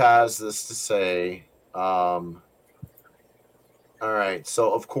Vicky has this to say. All right.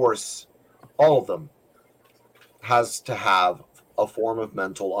 So, of course, all of them has to have a form of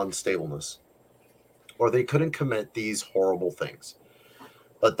mental unstableness, or they couldn't commit these horrible things.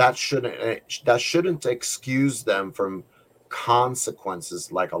 But that shouldn't excuse them from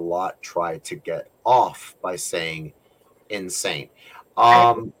consequences, like a lot try to get off by saying insane.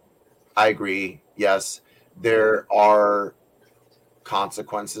 I agree. Yes, there are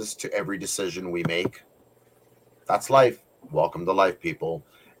consequences to every decision we make. That's life. Welcome to life, people.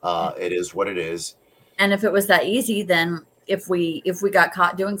 It is what it is. And if it was that easy, then if we got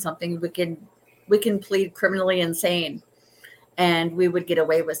caught doing something, we can plead criminally insane, and we would get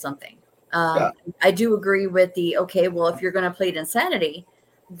away with something. Yeah. I do agree with the, okay, well, if you're going to plead insanity,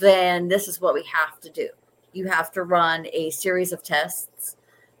 then this is what we have to do. You have to run a series of tests.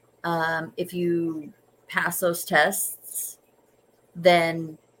 If you pass those tests,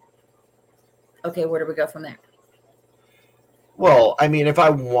 then, okay, where do we go from there? Well, I mean, if I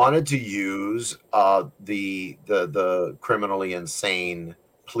wanted to use the criminally insane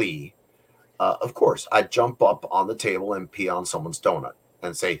plea, of course, I'd jump up on the table and pee on someone's donut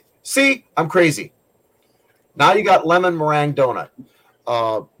and say, "See, I'm crazy." Now you got lemon meringue donut.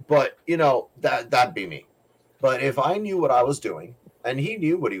 But you know that'd be me. But if I knew what I was doing, and he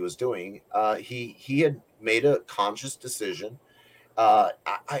knew what he was doing, he had made a conscious decision.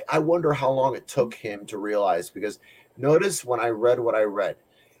 I wonder how long it took him to realize, because notice when I read what I read,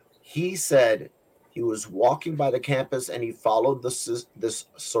 he said he was walking by the campus and he followed this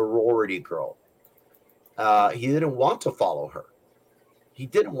sorority girl. He didn't want to follow her. He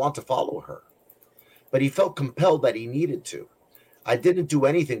didn't want to follow her, but he felt compelled that he needed to. I didn't do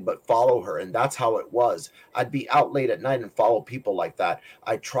anything but follow her, and that's how it was. I'd be out late at night and follow people like that.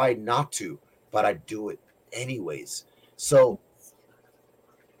 I tried not to, but I'd do it anyways. So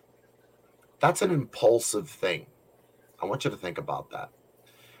that's an impulsive thing. I want you to think about that.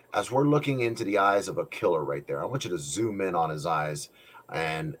 As we're looking into the eyes of a killer right there, I want you to zoom in on his eyes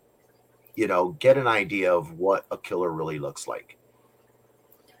and, get an idea of what a killer really looks like.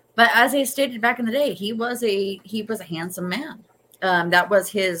 But as I stated back in the day, he was a handsome man. That was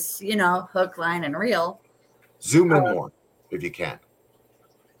his, hook, line, and reel. Zoom in more if you can.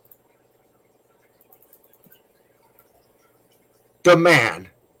 The man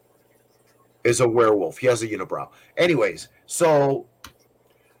is a werewolf. He has a unibrow. Anyways, so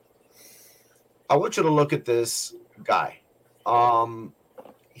I want you to look at this guy.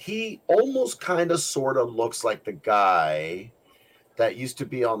 He almost kind of sort of looks like the guy that used to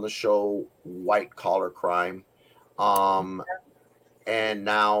be on the show White Collar Crime. And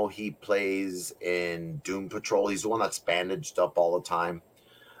now he plays in Doom Patrol. He's the one that's bandaged up all the time.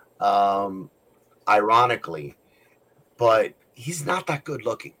 Ironically, but he's not that good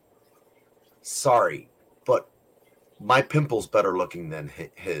looking. Sorry, but my pimple's better looking than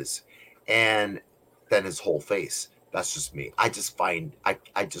his, and than his whole face. That's just me. I just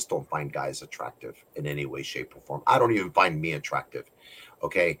don't find guys attractive in any way, shape, or form. I don't even find me attractive.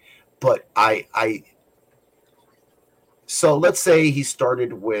 Okay. But so let's say he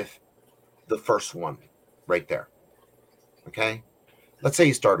started with the first one right there. Okay. Let's say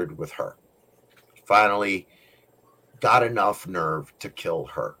he started with her. Finally got enough nerve to kill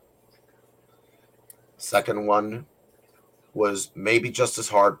her. Second one was maybe just as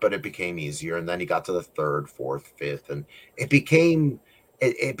hard, but it became easier. And then he got to the third, fourth, fifth, and it became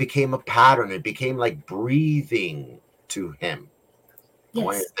a pattern. It became like breathing to him. Yes. I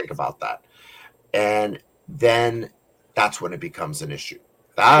want you to think about that. And then that's when it becomes an issue.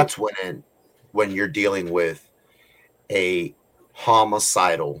 That's when you're dealing with a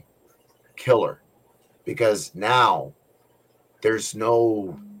homicidal killer, because now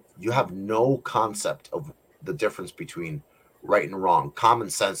you have no concept of the difference between right and wrong. Common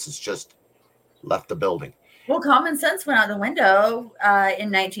sense has just left the building. Well, common sense went out the window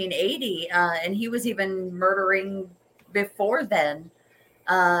in 1980, and he was even murdering before then.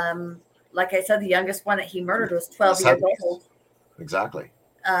 Like I said, the youngest one that he murdered was 12 years old. Exactly.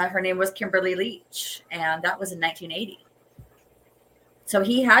 Her name was Kimberly Leach, and that was in 1980. So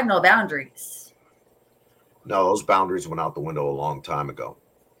he had no boundaries. No, those boundaries went out the window a long time ago.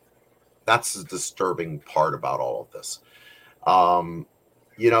 That's the disturbing part about all of this.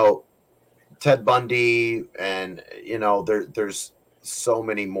 Ted Bundy, and there's so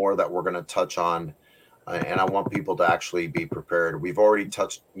many more that we're going to touch on, and I want people to actually be prepared. We've already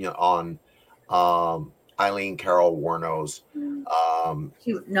touched on Eileen Carol Wuornos,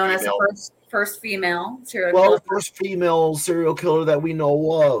 known as the first female serial killer. Well, first female serial killer that we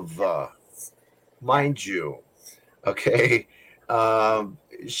know of, mind you. Okay.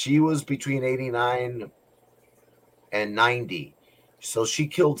 She was between 89 and 90. So she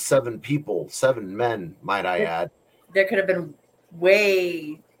killed 7 people, 7 men, might I add. There could have been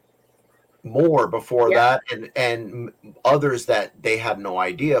way more before that, and others that they had no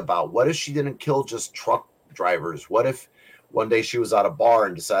idea about. What if she didn't kill just truck drivers? What if one day she was at a bar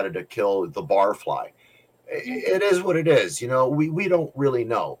and decided to kill the barfly? It is what it is. We don't really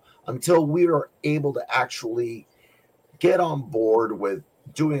know until we are able to actually get on board with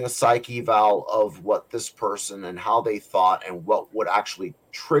doing a psych eval of what this person and how they thought and what would actually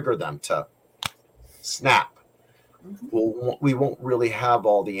trigger them to snap. Well, we won't really have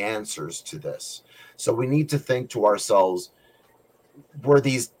all the answers to this. So we need to think to ourselves, were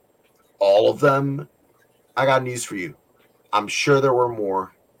these all of them? I got news for you. I'm sure there were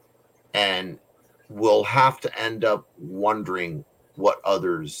more, and we'll have to end up wondering what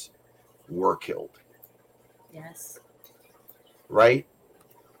others were killed. Yes. Right?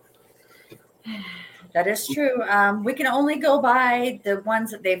 That is true. We can only go by the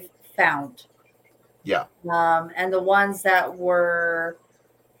ones that they've found. Yeah. And the ones that were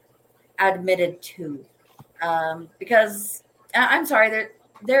admitted to. Because I'm sorry,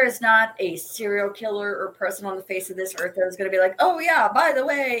 there is not a serial killer or person on the face of this earth that is going to be like, oh yeah, by the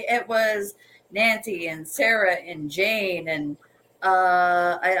way, it was Nancy and Sarah and Jane and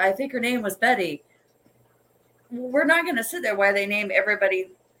I think her name was Betty. We're not going to sit there while they name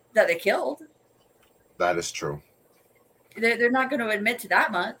everybody that they killed. That is true. They're not going to admit to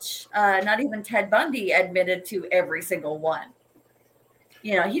that much. Not even Ted Bundy admitted to every single one.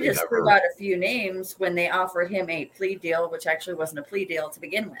 You know, he just threw out a few names when they offered him a plea deal, which actually wasn't a plea deal to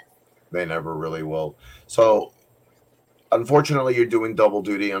begin with. They never really will. So, unfortunately, you're doing double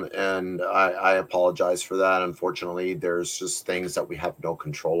duty, and I apologize for that. Unfortunately, there's just things that we have no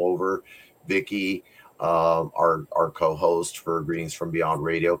control over. Vicky, our co-host for Greetings from Beyond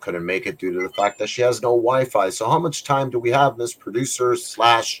Radio, couldn't make it due to the fact that she has no Wi-Fi. So how much time do we have, Miss Producer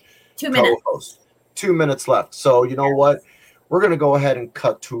 / 2 minutes. Co-host? 2 minutes left. So you know what? We're going to go ahead and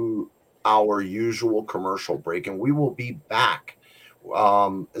cut to our usual commercial break, and we will be back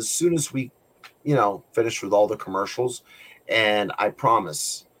as soon as we, finish with all the commercials. And I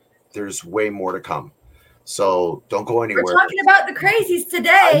promise there's way more to come. So don't go anywhere. We're talking about the crazies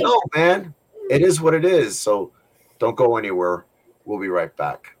today. I know, man. It is what it is. So don't go anywhere. We'll be right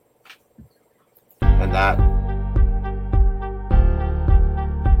back. And that.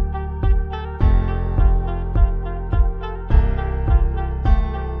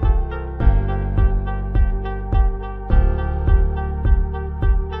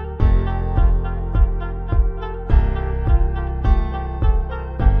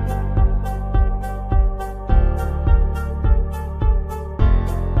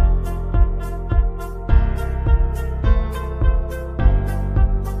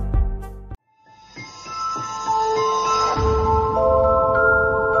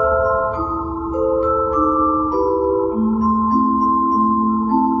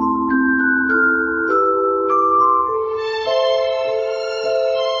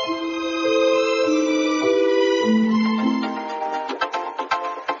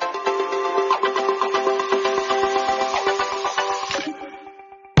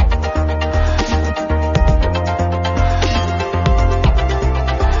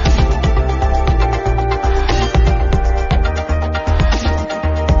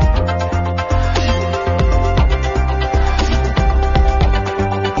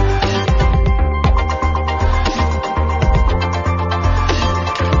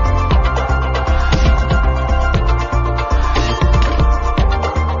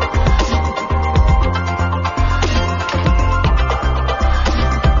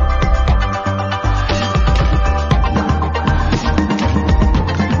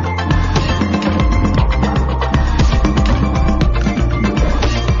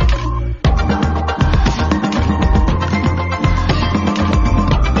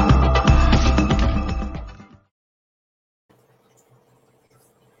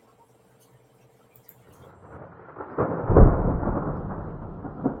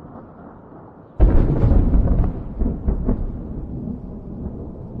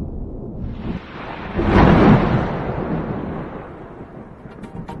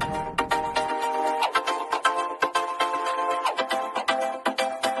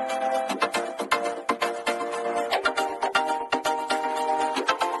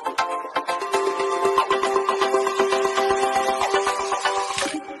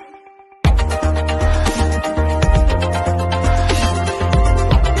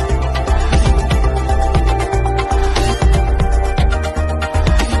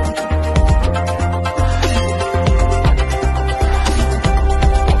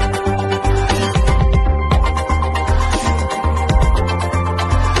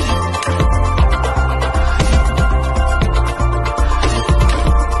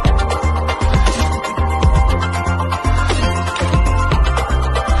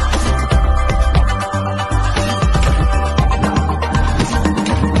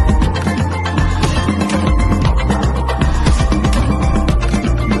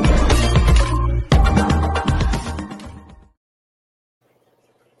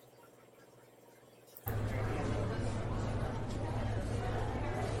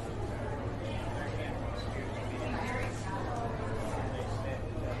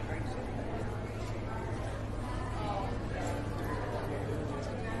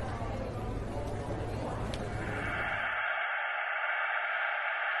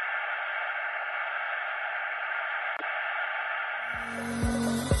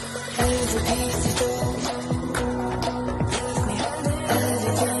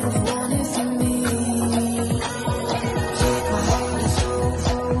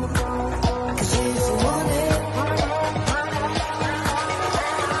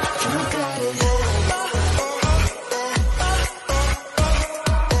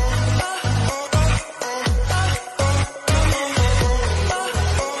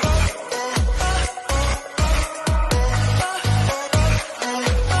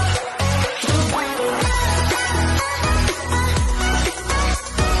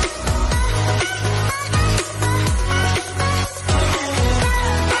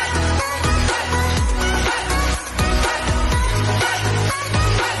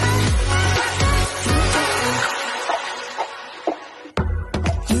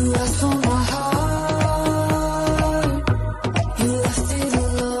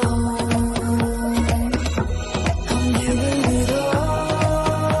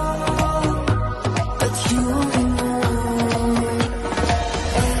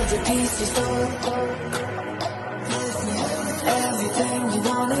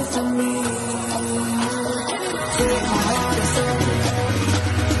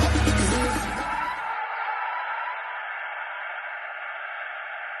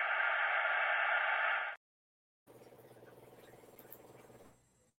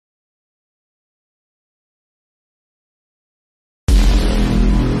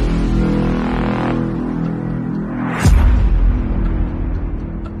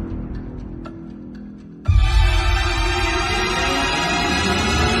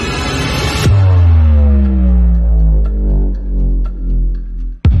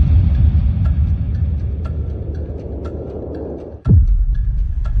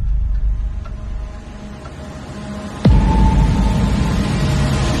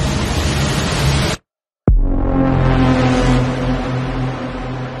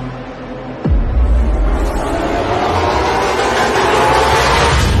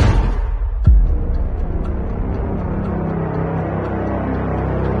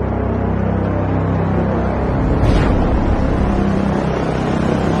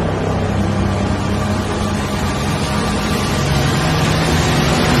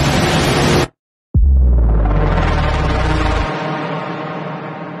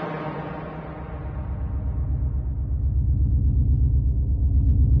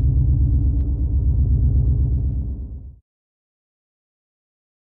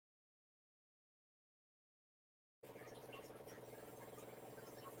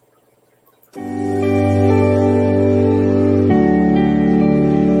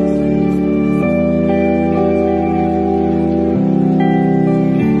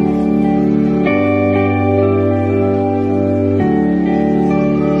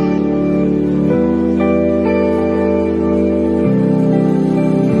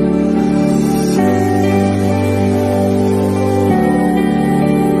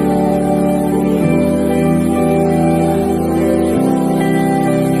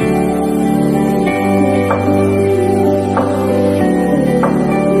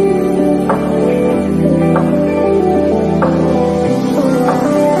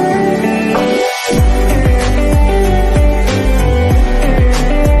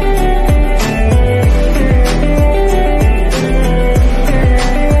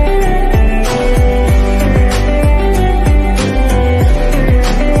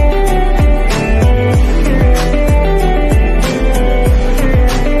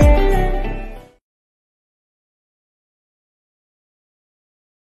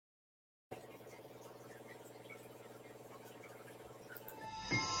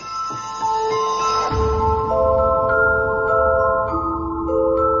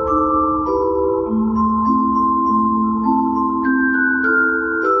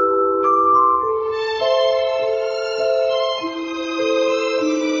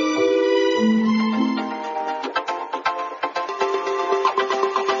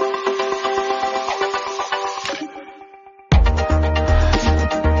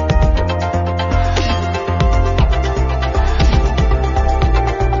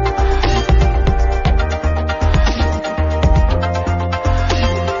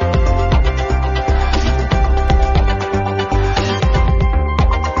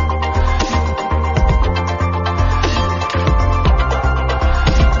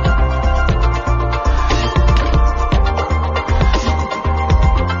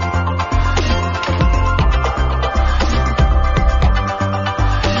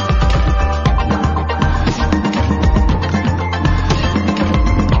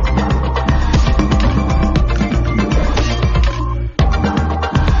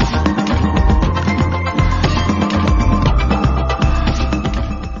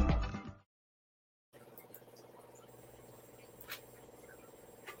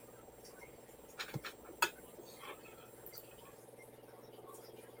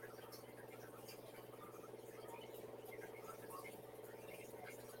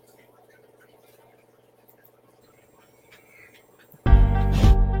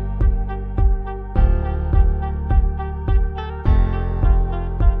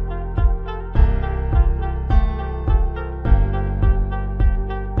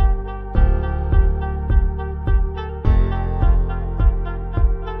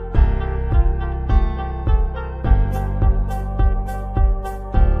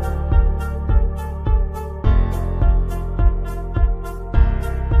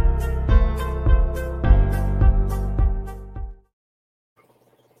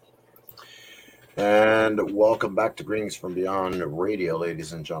 And welcome back to Greetings from Beyond Radio,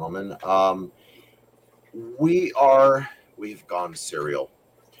 ladies and gentlemen. We are we've gone serial.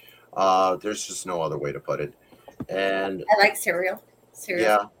 There's just no other way to put it. And I like cereal.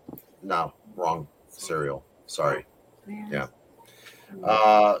 Cereal. yeah, no, wrong cereal. Sorry. Man. Yeah.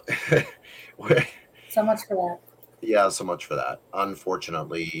 Uh, So much for that. yeah, so much for that.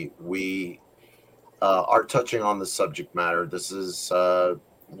 Unfortunately, we are touching on the subject matter. This is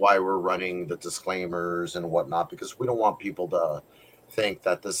why we're running the disclaimers and whatnot, because we don't want people to think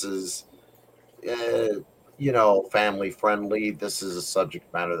that this is, uh, family friendly. This is a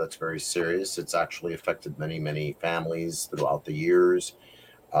subject matter that's very serious. It's actually affected many, many families throughout the years,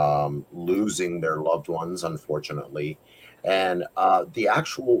 losing their loved ones, unfortunately. And the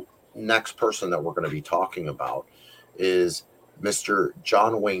actual next person that we're going to be talking about is Mr.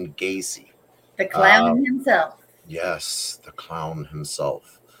 John Wayne Gacy. The clown Uh, himself. yes, the clown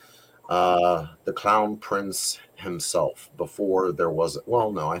himself. The clown prince himself. Before there was,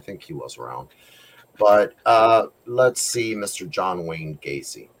 well, no, I think he was around. But let's see, Mr. John Wayne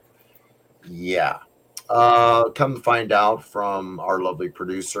Gacy. Yeah. Come to find out from our lovely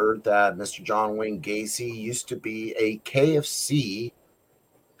producer that Mr. John Wayne Gacy used to be a KFC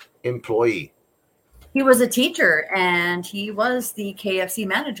employee. He was a teacher and he was the KFC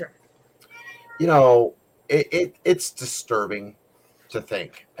manager. You know, it's disturbing to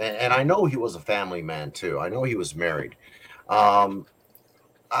think, and I know he was a family man too. I know he was married. Um,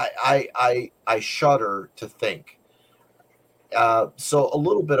 I shudder to think. So a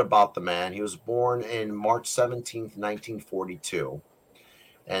little bit about the man. He was born in March 17th, 1942,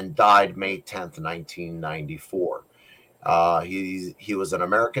 and died May 10th, 1994. He was an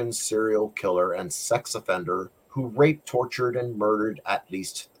American serial killer and sex offender who raped, tortured, and murdered at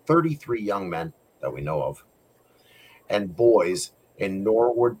least 33 young men that we know of and boys in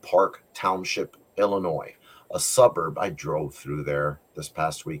Norwood Park Township, Illinois, a suburb. I drove through there this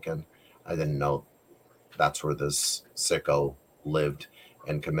past weekend. I didn't know that's where this sicko lived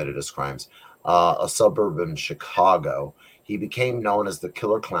and committed his crimes. A suburb in Chicago. He became known as the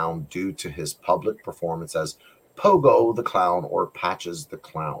Killer Clown due to his public performance as Pogo the Clown or Patches the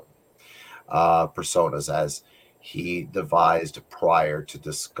Clown personas as he devised prior to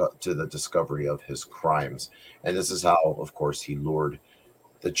the discovery of his crimes. And this is how, of course, he lured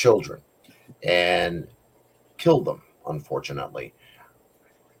the children and killed them, unfortunately.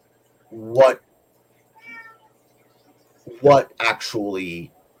 What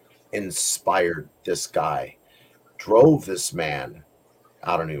actually inspired this guy, drove this man?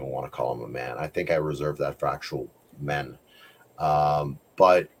 I don't even want to call him a man. I think I reserve that for actual men.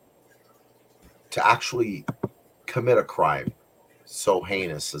 But to actually commit a crime so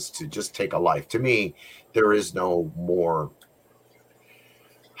heinous as to just take a life, to me, there is no more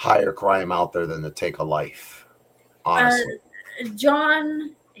higher crime out there than to take a life. Honestly,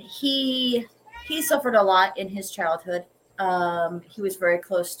 John, he suffered a lot in his childhood. He was very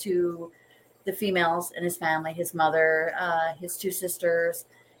close to the females in his family, his mother, his two sisters.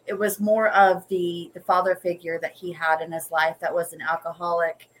 It was more of the father figure that he had in his life that was an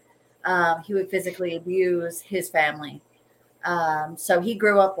alcoholic. He would physically abuse his family. So he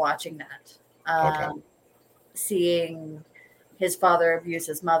grew up watching that, okay, seeing his father abuse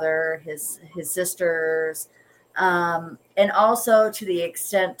his mother, his sisters, and also to the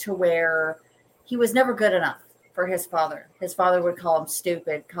extent to where he was never good enough for his father. His father would call him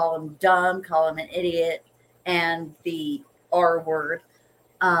stupid, call him dumb, call him an idiot, and the R word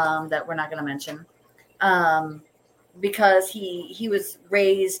that we're not going to mention, because he was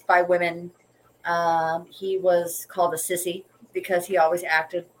raised by women. He was called a sissy because he always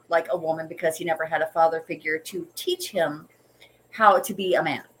acted like a woman because he never had a father figure to teach him how to be a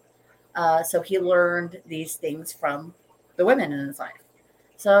man. So he learned these things from the women in his life.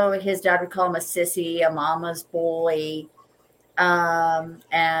 So his dad would call him a sissy, a mama's boy,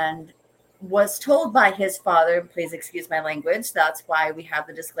 and was told by his father, please excuse my language, that's why we have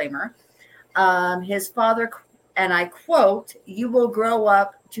the disclaimer. His father, and I quote, "You will grow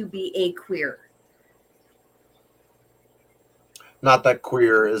up to be a queer." not that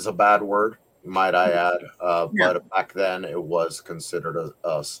queer is a bad word, might I add, No. but back then it was considered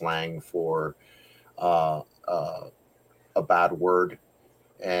a slang for uh, uh, a bad word,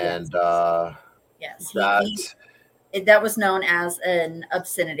 Yes. and Yes. that That was known as an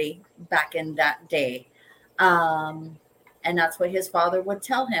obscenity back in that day. Um, and that's what his father would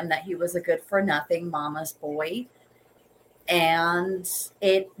tell him, that he was a good for nothing mama's boy. And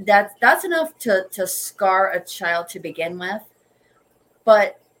that's enough to scar a child to begin with.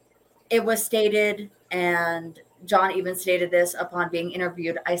 But it was stated and John even stated this upon being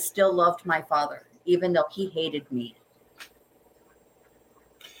interviewed. I still loved my father, even though he hated me.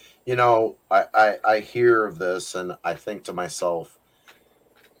 You know, I hear of this and I think to myself,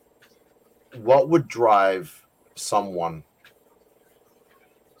 what would drive someone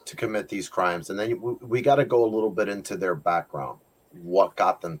to commit these crimes? And then we got to go a little bit into their background. What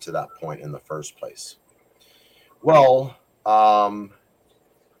got them to that point in the first place? Well,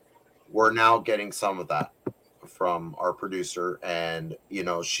 we're now getting some of that from our producer, and you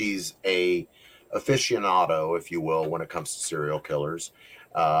know, she's a aficionado, if you will, when it comes to serial killers,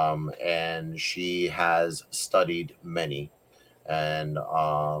 and she has studied many, and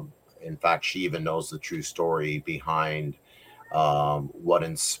in fact, she even knows the true story behind what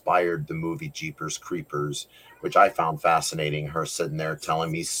inspired the movie Jeepers Creepers, which I found fascinating. Her sitting there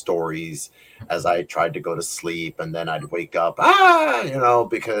telling me stories as I tried to go to sleep, and then I'd wake up, you know,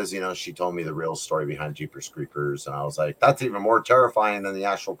 because you know she told me the real story behind Jeepers Creepers, and I was like, that's even more terrifying than the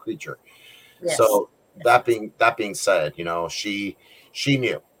actual creature. Yes. So that being said, you know, she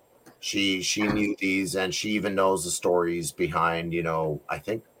knew. She knew these, and she even knows the stories behind, you know, I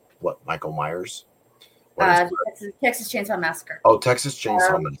think what Michael Myers. Texas Chainsaw Massacre. Oh, Texas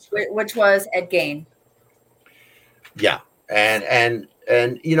Chainsaw Massacre, which was Ed Gein. Yeah, and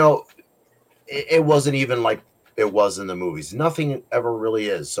you know, it wasn't even like it was in the movies. Nothing ever really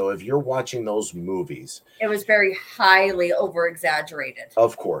is. So if you're watching those movies, it was very highly over exaggerated.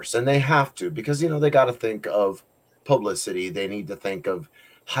 Of course, and they have to, because you know they got to think of publicity. They need to think of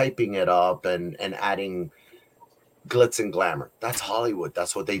hyping it up and adding glitz and glamour. That's Hollywood.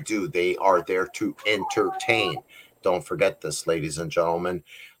 That's what they do. They are there to entertain. Don't forget this, ladies and gentlemen.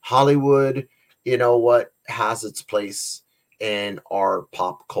 Hollywood, you know what, has its place in our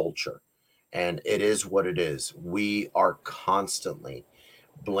pop culture. And it is what it is. We are constantly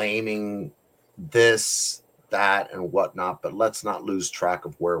blaming this, that, and whatnot, but let's not lose track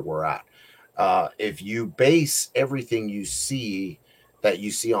of where we're at. If you base everything you see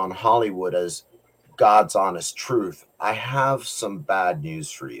on Hollywood as God's honest truth, I have some bad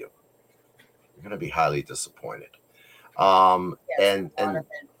news for you. You're going to be highly disappointed. Yes, and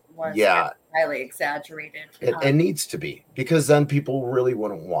was yeah, highly exaggerated. It needs to be, because then people really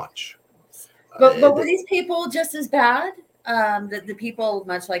wouldn't watch. But were these people just as bad? The people,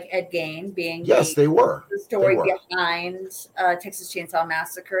 much like Ed Gein, being yes, they were the story behind Texas Chainsaw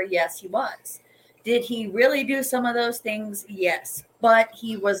Massacre. Yes, he was. Did he really do some of those things? Yes, but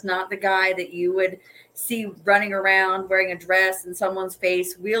he was not the guy that you would see running around wearing a dress in someone's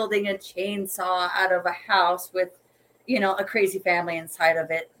face, wielding a chainsaw out of a house with, you know, a crazy family inside of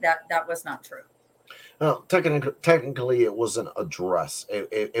it. That was not true. Well, technically, it wasn't a dress.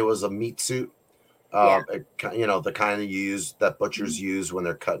 It was a meat suit. You know, the kind that butchers use when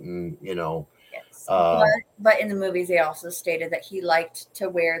they're cutting, you know. Yes. But in the movies, they also stated that he liked to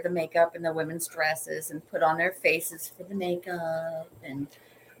wear the makeup and the women's dresses and put on their faces for the makeup. And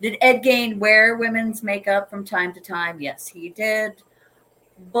did Ed Gein wear women's makeup from time to time? Yes, he did.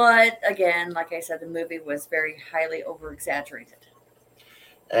 But again, like I said, the movie was very highly over exaggerated.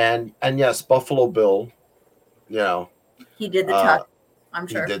 And yes, Buffalo Bill, you know, he did the tuck. I'm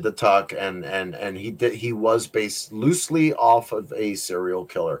sure he did the tuck, and he was based loosely off of a serial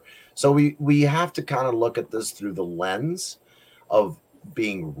killer. So we have to kind of look at this through the lens of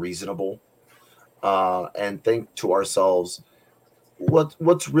being reasonable, and think to ourselves,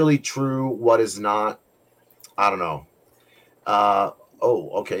 what's really true, what is not. I don't know. Oh,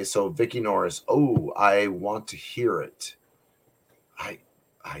 okay. So Vicky Norris. Oh, I want to hear it.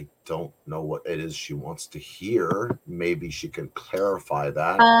 I don't know what it is she wants to hear. Maybe she can clarify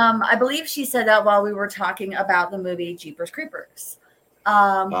that. I believe she said that while we were talking about the movie Jeepers Creepers.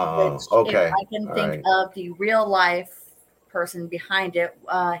 Okay. I can think of the real life person behind it.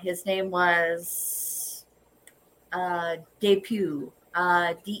 His name was Depew.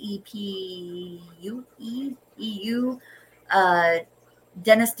 Depue.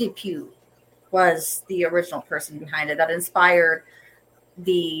 Dennis Depew was the original person behind it that inspired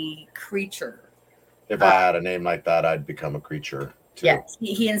the creature. If I had a name like that, I'd become a creature too. Yes,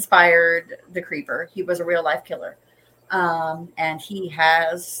 he inspired the creeper. He was a real life killer, and he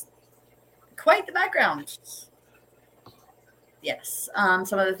has quite the background. Yes,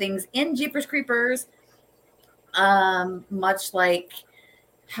 some of the things in Jeepers Creepers, much like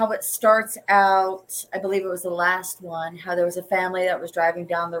how it starts out, I believe it was the last one, how there was a family that was driving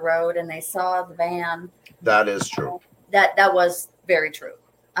down the road and they saw the van. That is true. That was very true.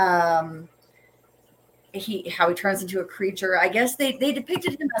 How he turns into a creature. I guess they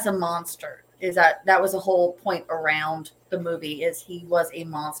depicted him as a monster. That was a whole point around the movie, is he was a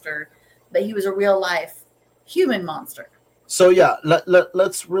monster, but he was a real life human monster. So yeah,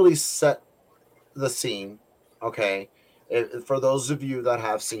 let's really set the scene, okay? For those of you that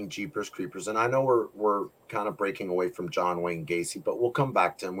have seen Jeepers Creepers, and I know we're kind of breaking away from John Wayne Gacy, but we'll come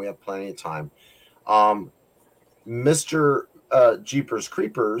back to him. We have plenty of time. Mr. Jeepers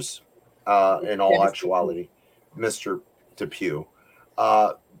Creepers, in all actuality, Mr. Depew,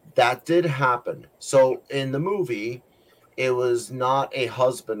 that did happen. So in the movie, it was not a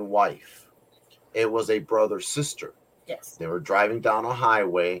husband wife; it was a brother sister. Yes. They were driving down a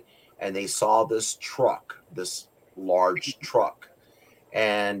highway and they saw this truck, this large truck.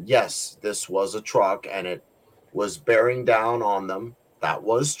 And yes, this was a truck and it was bearing down on them. That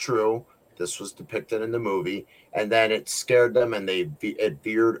was true. This was depicted in the movie. And then it scared them and it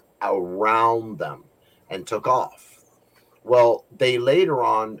veered around them and took off. Well, they later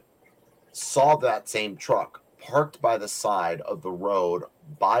on saw that same truck parked by the side of the road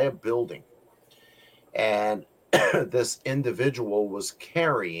by a building. And this individual was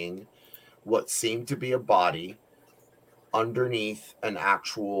carrying what seemed to be a body underneath an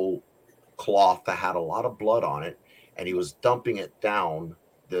actual cloth that had a lot of blood on it, and he was dumping it down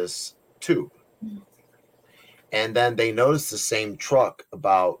this tube. And then they noticed the same truck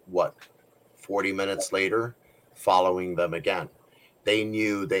about 40 minutes later following them again. They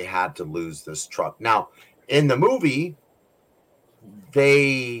knew they had to lose this truck. Now, in the movie,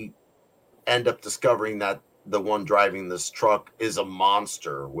 they end up discovering that the one driving this truck is a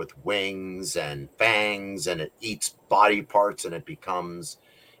monster with wings and fangs, and it eats body parts, and it becomes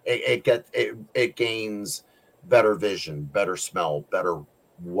it gains better vision, better smell, better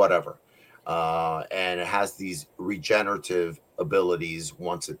whatever, and it has these regenerative abilities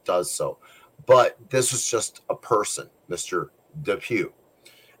once it does so. But this was just a person, Mr. Depew,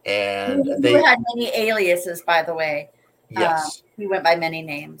 and he had many aliases, by the way. Yes, he went by many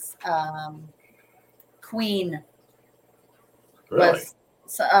names. Queen really?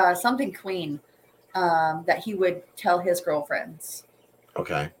 Was something Queen that he would tell his girlfriends.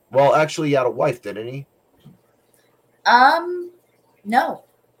 Okay. Well, actually, he had a wife, didn't he? No,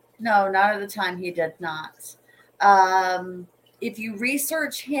 not at the time. He did not. If you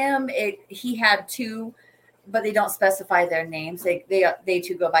research him, he had two, but they don't specify their names. They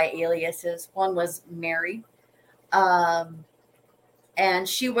too go by aliases. One was Mary. And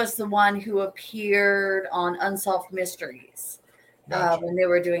she was the one who appeared on Unsolved Mysteries Gotcha. when they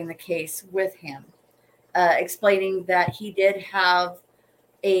were doing the case with him, explaining that he did have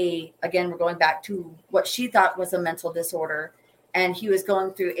again, we're going back to what she thought was a mental disorder, and he was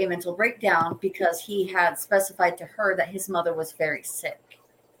going through a mental breakdown because he had specified to her that his mother was very sick.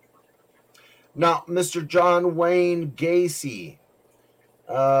 Now, Mr. John Wayne Gacy,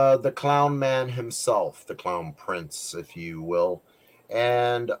 the clown man himself, the clown prince, if you will.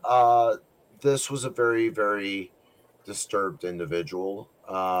 And this was a very, very disturbed individual,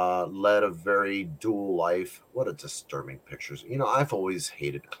 led a very dual life. What a disturbing pictures. I've always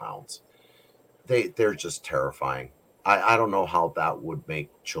hated clowns. They're just terrifying. I don't know how that would make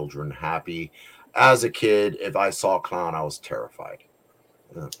children happy. As a kid, if I saw a clown, I was terrified.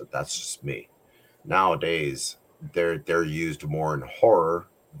 But that's just me. Nowadays, they're used more in horror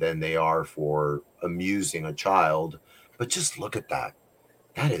than they are for amusing a child. But just look at that.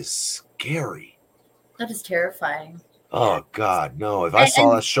 That is scary. That is terrifying. Oh, God, no. If I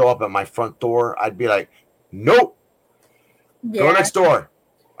saw that show up at my front door, I'd be like, nope. Yeah. Go next door.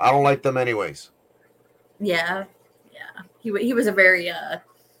 I don't like them anyways. Yeah. He was a very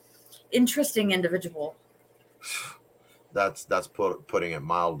interesting individual. That's putting it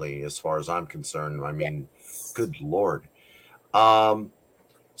mildly, as far as I'm concerned. I mean, Good Lord.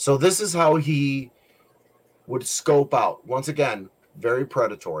 So this is how he would scope out. Once again, very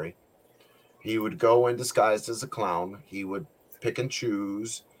predatory. He would go in disguised as a clown. He would pick and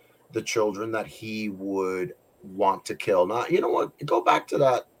choose the children that he would want to kill. Now, you know what? Go back to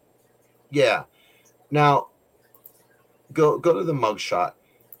that. Yeah. Now, go to the mugshot.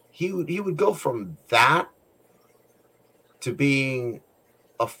 He would go from that to being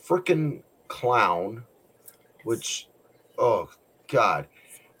a freaking clown, which, oh, God.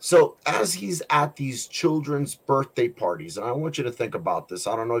 So as he's at these children's birthday parties, and I want you to think about this.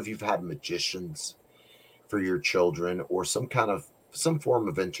 I don't know if you've had magicians for your children or some form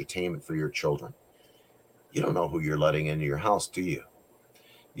of entertainment for your children. You don't know who you're letting into your house, do you?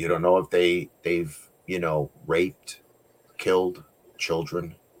 You don't know if they've raped, killed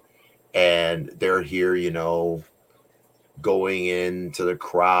children, and they're here, going into the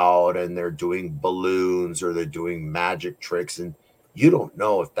crowd, and they're doing balloons or they're doing magic tricks, and you don't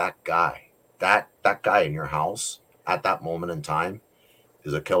know if that guy in your house at that moment in time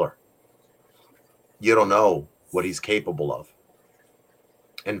is a killer. You don't know what he's capable of.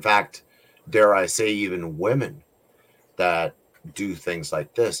 In fact, dare I say, even women that do things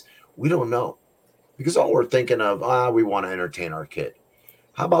like this, we don't know, because all we're thinking of, we want to entertain our kid.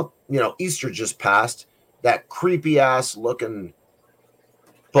 How about, Easter just passed, that creepy ass looking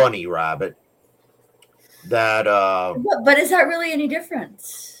bunny rabbit that But is that really any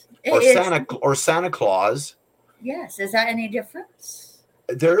difference? or It's Santa Claus. yes. Is that any difference?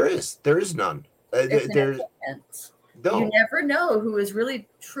 There is none. It's an There's influence. You no. never know who is really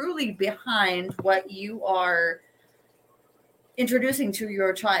truly behind what you are introducing to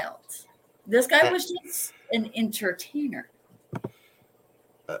your child. This guy Eh, was just an entertainer.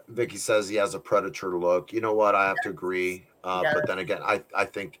 Vicky says he has a predator look. You know what? I have to agree. He But does. then again, I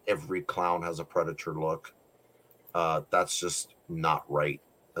think every clown has a predator look. That's just not right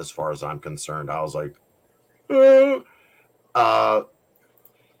as far as I'm concerned. I was like, uh, uh,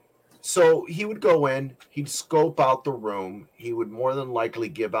 so he would go in, he'd scope out the room, he would more than likely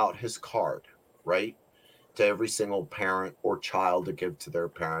give out his card, right? To every single parent or child to give to their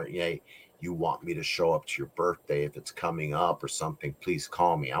parent. Yeah, you want me to show up to your birthday if it's coming up or something, please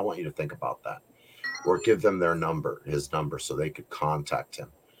call me. I want you to think about that. Or give them their number, his number, so they could contact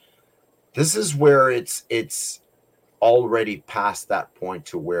him. This is where it's already past that point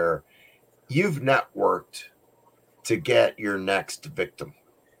to where you've networked to get your next victim.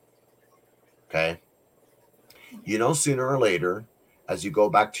 Okay. Sooner or later, as you go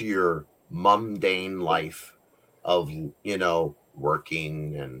back to your mundane life of,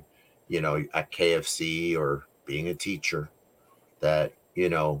 working and, at KFC or being a teacher, that,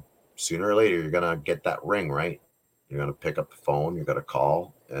 sooner or later you're going to get that ring, right? You're going to pick up the phone, you're going to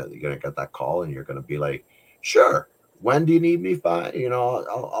call, you're going to get that call, and you're going to be like, sure, when do you need me? Fine.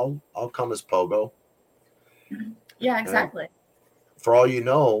 I'll come as Pogo. Yeah, And exactly. for all you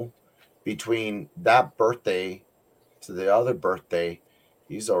know, between that birthday to the other birthday,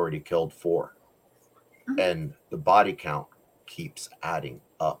 he's already killed 4. Mhm. And the body count keeps adding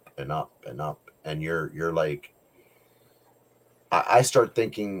up and up and up. And you're like, I start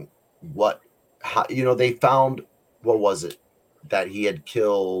thinking, what, how, they found, what was it, that he had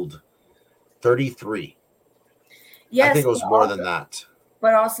killed 33. I think Yes, it was more than that.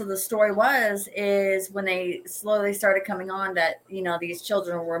 but also the story is when they slowly started coming on that these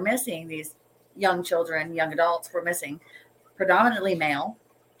children were missing, these young children, young adults were missing, predominantly male.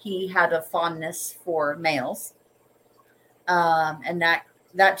 He had a fondness for males, and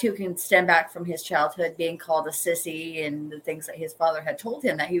that too can stem back from his childhood being called a sissy and the things that his father had told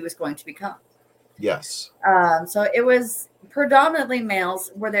him that he was going to become. Yes. So it was predominantly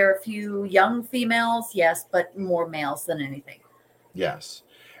males. Were there a few young females? Yes, but more males than anything. Yes.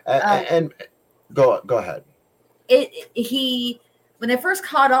 Uh, And go ahead. he when they first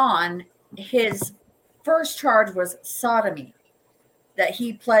caught on, his first charge was sodomy that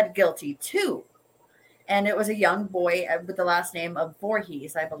he pled guilty to, and it was a young boy with the last name of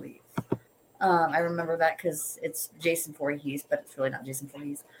Voorhees, I believe. I remember that because it's Jason Voorhees, but it's really not Jason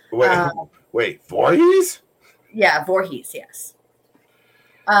Voorhees. Wait, wait, Voorhees? Yeah, Voorhees, yes.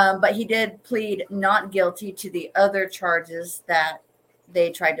 But he did plead not guilty to the other charges that they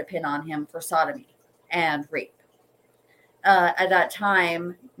tried to pin on him for sodomy and rape. At that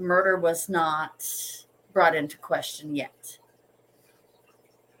time, murder was not brought into question yet.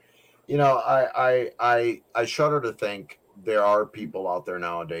 I shudder to think there are people out there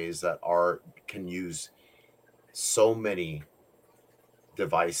nowadays that can use so many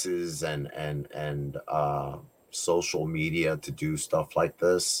devices and social media to do stuff like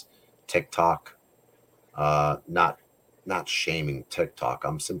this. TikTok, not shaming TikTok.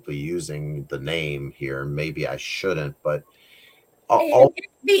 I'm simply using the name here. Maybe I shouldn't, but It can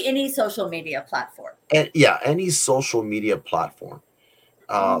be any social media platform. yeah, any social media platform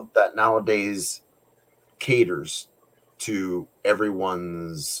that nowadays caters to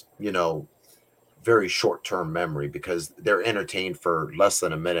everyone's, very short-term memory, because they're entertained for less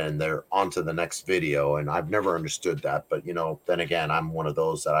than a minute and they're on to the next video. And I've never understood that. But then again, I'm one of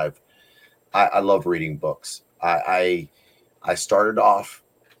those that I love reading books. I started off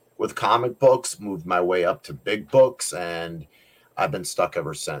with comic books, moved my way up to big books, and I've been stuck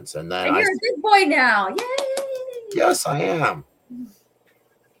ever since. And then And you're a big boy now. Yay! yes, I am.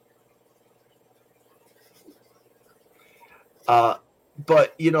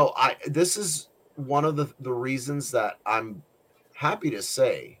 But this is one of the reasons that I'm happy to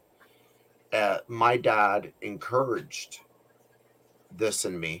say my dad encouraged this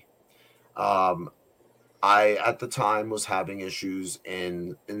in me. Um, I at the time was having issues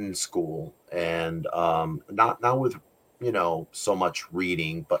in school, and not with so much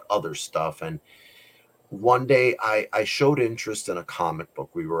reading, but other stuff. And one day I showed interest in a comic book.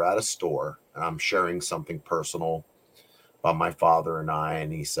 We were at a store and I'm sharing something personal about my father and I.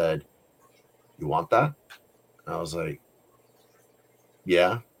 And he said, "You want that?" And I was like,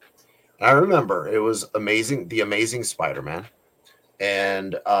 "Yeah." And I remember it was amazing, the Amazing Spider-Man.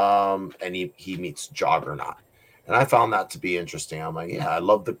 And he meets Juggernaut. And I found that to be interesting. I'm like, yeah, I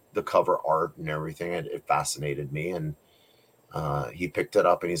love the cover art and everything. It fascinated me. And he picked it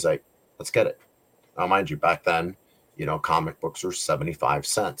up and he's like, let's get it. Now, mind you, back then, comic books were 75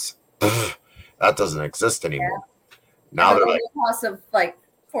 cents. That doesn't exist Yeah. anymore. And Now the they're like, regular cost of like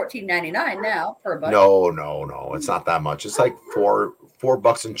 $14.99 now per book. no, it's not that much. It's like four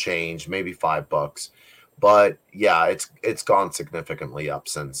bucks and change, maybe $5. But yeah, it's gone significantly up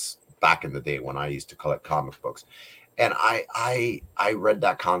since back in the day when I used to collect comic books. And I read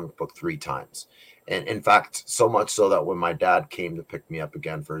that comic book 3 times. And in fact, so much so that when my dad came to pick me up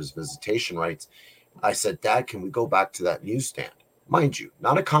again for his visitation rights, I said, Dad, can we go back to that newsstand? Mind you,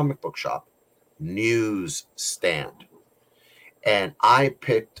 not a comic book shop, newsstand. And I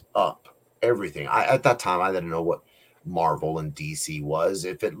picked up everything. At that time I didn't know what Marvel and DC was.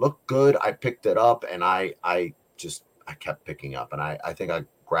 If it looked good, I picked it up, and I kept picking up, and I think I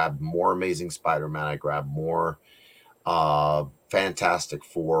grabbed more Amazing Spider-Man. I grabbed more Fantastic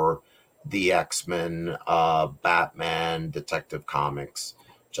Four, the X-Men, Batman, Detective Comics,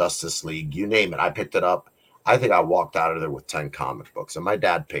 Justice League, you name it. I picked it up. I think I walked out of there with 10 comic books, and my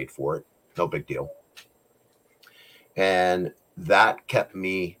dad paid for it. No big deal. And that kept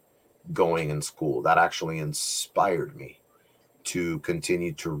me going in school. That actually inspired me to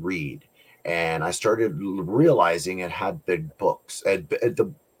continue to read. And I started realizing it had big books,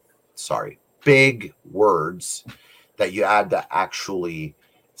 big words that you had to actually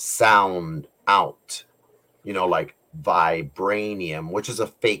sound out, like vibranium, which is a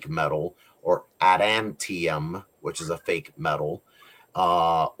fake metal, or adamantium, which is a fake metal,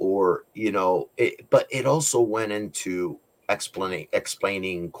 but it also went into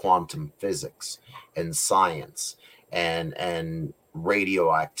explaining quantum physics and science and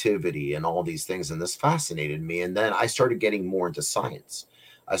radioactivity and all these things. And this fascinated me. And then I started getting more into science.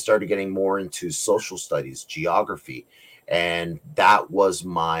 I started getting more into social studies, geography, and that was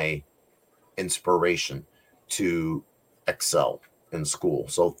my inspiration to excel in school.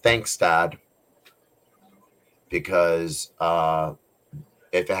 So thanks, Dad, because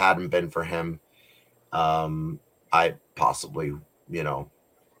if it hadn't been for him, I possibly,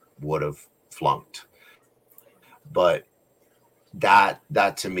 would have flunked. But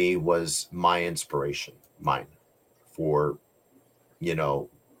that to me was my inspiration, mine, for you know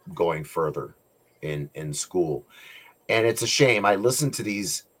going further in school. And it's a shame. I listened to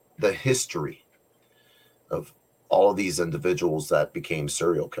the history of all of these individuals that became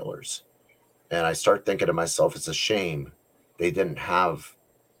serial killers, and I start thinking to myself, it's a shame they didn't have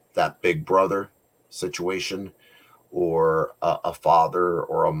that big brother situation, or a father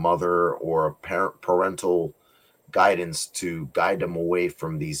or a mother or a parental guidance to guide them away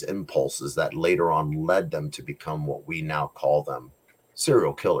from these impulses that later on led them to become what we now call them,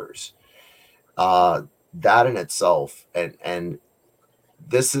 serial killers. That in itself, and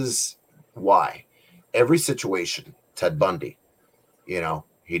this is why every situation, Ted Bundy,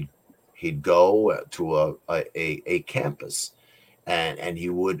 he'd go to a campus, and he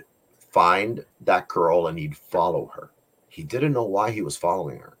would find that girl and he'd follow her. He didn't know why he was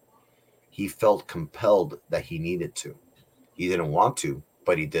following her. He felt compelled that he needed to. He didn't want to,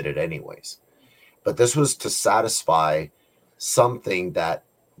 but he did it anyways. But this was to satisfy something that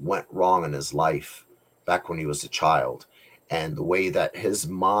went wrong in his life back when he was a child. And the way that his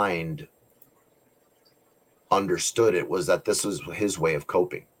mind understood it was that this was his way of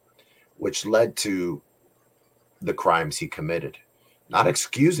coping, which led to the crimes he committed. Not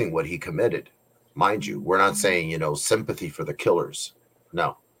excusing what he committed. Mind you, we're not saying, sympathy for the killers.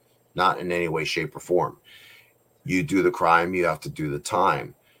 No, not in any way, shape, or form. You do the crime, you have to do the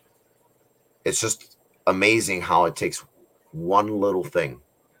time. It's just amazing how it takes one little thing.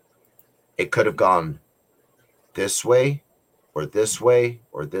 It could have gone this way, or this way,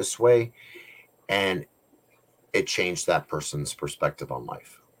 or this way, and it changed that person's perspective on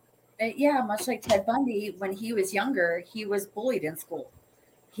life. Yeah, much like Ted Bundy, when he was younger, he was bullied in school.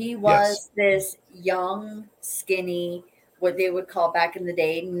 He Yes. was this young, skinny, what they would call back in the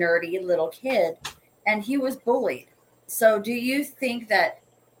day, nerdy little kid, and he was bullied. So, do you think that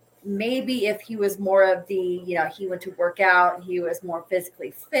maybe if he was more of the, he went to work out, he was more physically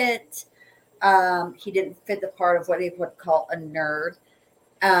fit, he didn't fit the part of what they would call a nerd,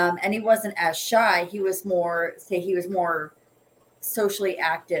 and he wasn't as shy. He was more, say, he was more socially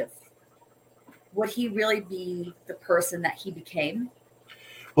active. would he really be the person that he became?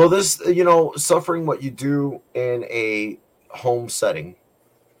 Well, this, suffering what you do in a home setting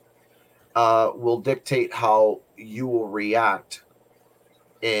will dictate how you will react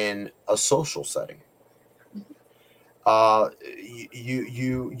in a social setting.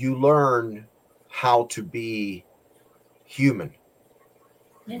 You learn how to be human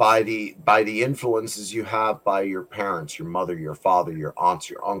Yes. by the influences you have by your parents, your mother, your father, your aunts,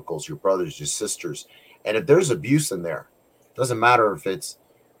 your uncles, your brothers, your sisters. And if there's abuse in there, doesn't matter if it's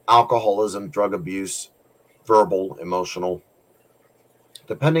alcoholism, drug abuse, verbal, emotional,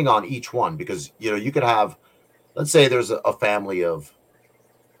 depending on each one, because you could have, let's say there's a family of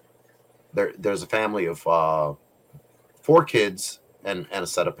there's a family of 4 kids and a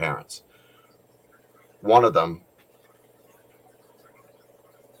set of parents. One of them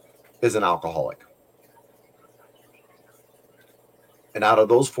is an alcoholic. And out of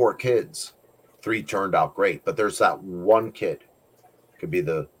those 4 kids, 3 turned out great. But there's that one kid, could be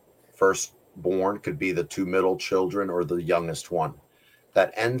the firstborn, could be the 2 middle children, or the youngest one,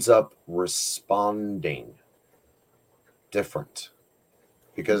 that ends up responding different,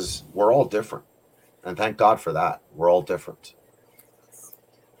 because we're all different. And thank God for that. We're all different.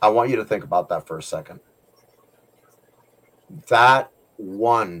 I want you to think about that for a second. That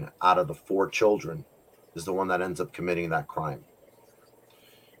one out of the 4 children is the one that ends up committing that crime.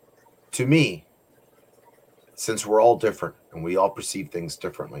 To me, since we're all different and we all perceive things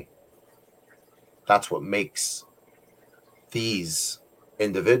differently, that's what makes these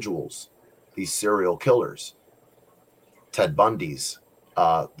individuals, these serial killers, Ted Bundy's,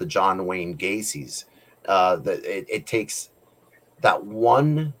 the John Wayne Gacy's, it takes that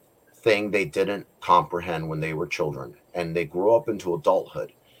one thing they didn't comprehend when they were children, and they grew up into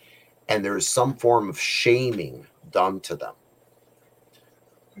adulthood, and there is some form of shaming done to them.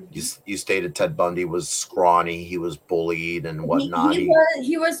 You stated Ted Bundy was scrawny, he was bullied and whatnot.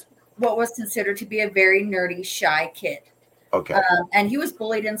 He was what was considered to be a very nerdy, shy kid. Okay. And he was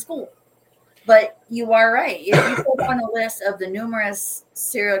bullied in school. But you are right. If you go on a list of the numerous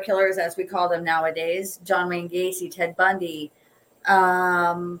serial killers, as we call them nowadays, John Wayne Gacy, Ted Bundy,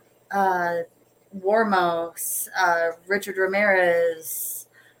 Warmos, Richard Ramirez,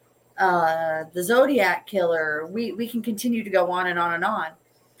 the Zodiac Killer, we can continue to go on and on and on.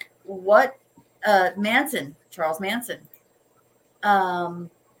 What Charles Manson,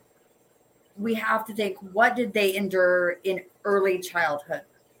 we have to think, what did they endure in early childhood,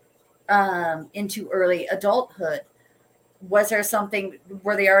 into early adulthood? Was there something,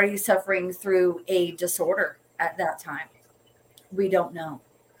 were they already suffering through a disorder at that time? We don't know.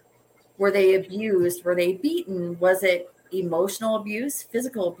 Were they abused? Were they beaten? Was it emotional abuse,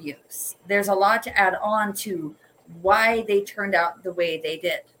 physical abuse? There's a lot to add on to why they turned out the way they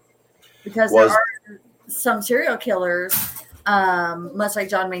did. Because there are some serial killers, much like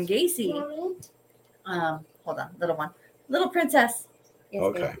John Wayne Gacy. Hold on, little princess. Yes,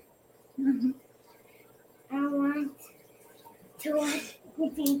 okay. Mm-hmm. I want to watch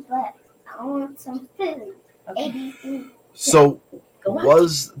TV, but I want some food. Okay. So,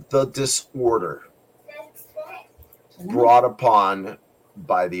 was the disorder brought upon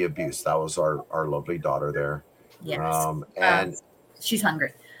by the abuse? That was our lovely daughter there. Yes. And she's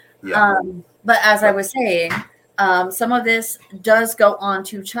hungry. Yeah. But as I was saying, some of this does go on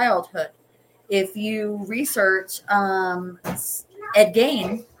to childhood. If you research Ed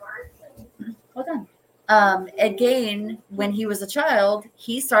Gein, hold on. Ed Gein, when he was a child,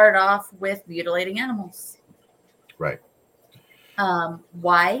 he started off with mutilating animals. Right.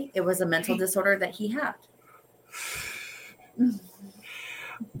 Why? It was a mental disorder that he had.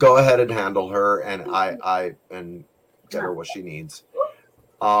 Go ahead and handle her, and I get her what she needs.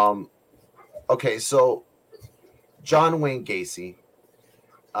 Okay, so John Wayne Gacy,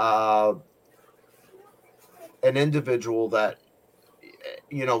 an individual that,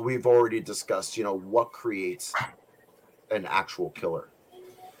 we've already discussed, what creates an actual killer.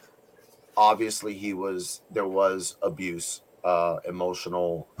 Obviously, there was abuse,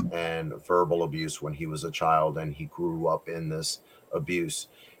 emotional and verbal abuse when he was a child, and he grew up in this abuse,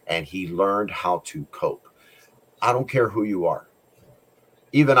 and he learned how to cope. I don't care who you are.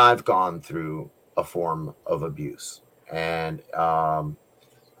 Even I've gone through a form of abuse, and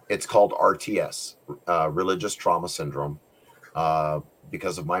it's called RTS, religious trauma syndrome,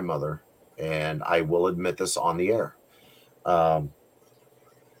 because of my mother, and I will admit this on the air.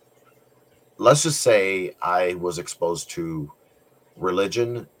 Let's just say I was exposed to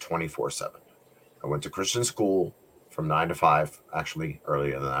religion 24/7. I went to Christian school from 9 to 5, actually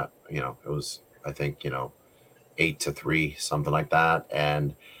earlier than that. It was, I think, 8 to 3, something like that.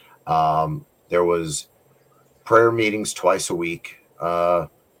 And There was prayer meetings twice a week,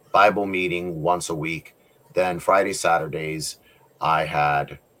 Bible meeting once a week. Then Friday, Saturdays, I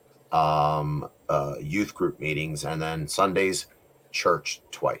had youth group meetings, and then Sundays, church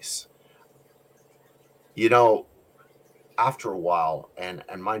twice. You know, after a while, and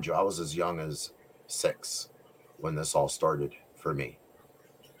mind you, I was as young as 6 when this all started for me.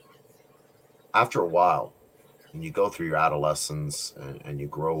 After a while, when you go through your adolescence and you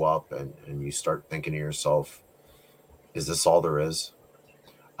grow up and you start thinking to yourself, is this all there is?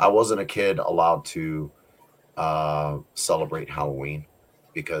 I wasn't a kid allowed to celebrate Halloween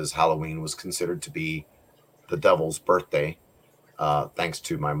because Halloween was considered to be the devil's birthday. Thanks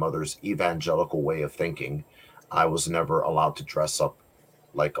to my mother's evangelical way of thinking, I was never allowed to dress up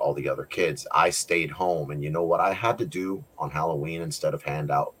like all the other kids. I stayed home, and you know what I had to do on Halloween instead of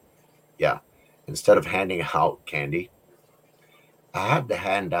instead of handing out candy, I had to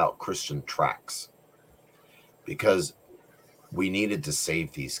hand out Christian tracts because we needed to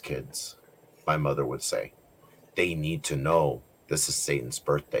save these kids. My mother would say, they need to know this is Satan's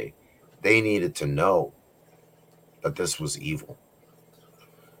birthday. They needed to know that this was evil.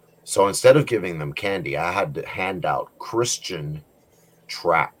 So instead of giving them candy, I had to hand out Christian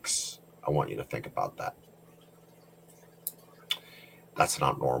tracts. I want you to think about that. That's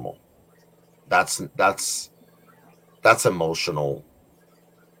not normal. That's emotional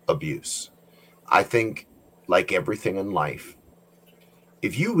abuse. I think, like everything in life,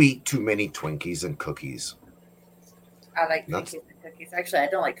 if you eat too many Twinkies and cookies, I like Twinkies and cookies. Actually, I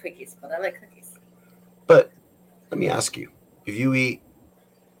don't like Twinkies, but I like cookies. But let me ask you, if you eat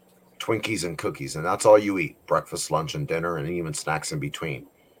Twinkies and cookies and that's all you eat, breakfast, lunch, and dinner, and even snacks in between,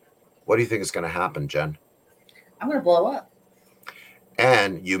 what do you think is going to happen, Jen? I'm going to blow up.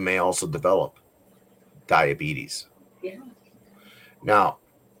 And you may also develop diabetes. Yeah. Now,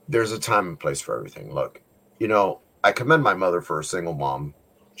 there's a time and place for everything. Look, I commend my mother for a single mom.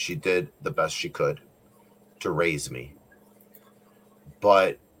 She did the best she could to raise me.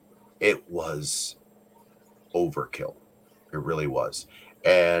 But it was overkill. It really was.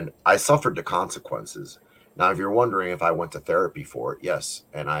 And I suffered the consequences. Now, if you're wondering if I went to therapy for it, yes.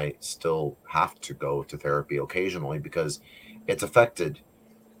 And I still have to go to therapy occasionally because it's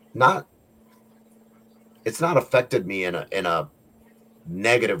not affected me in a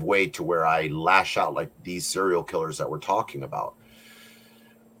negative way to where I lash out like these serial killers that we're talking about.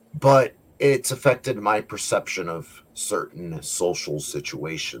 But it's affected my perception of certain social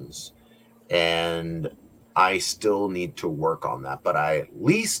situations. And I still need to work on that. But I at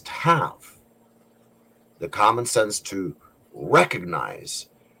least have the common sense to recognize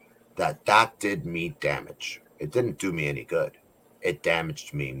that did me damage. It didn't do me any good. It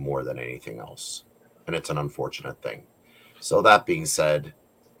damaged me more than anything else. And it's an unfortunate thing. So that being said,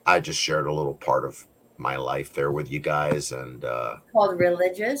 I just shared a little part of my life there with you guys. And called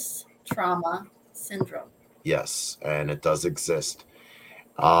religious trauma syndrome. Yes, and it does exist.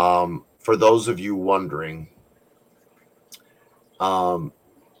 For those of you wondering,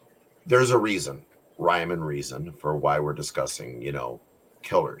 there's a reason, rhyme and reason, for why we're discussing,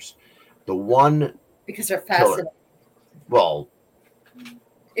 killers. The one because they're fascinating. Killer, well,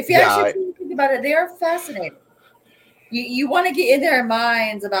 if you actually think about it, they are fascinating. You want to get in their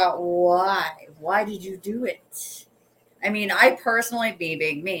minds about why did you do it? I mean, I personally, me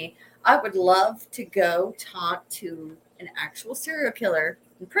being me, I would love to go talk to an actual serial killer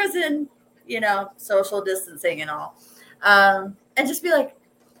in prison, social distancing and all, and just be like,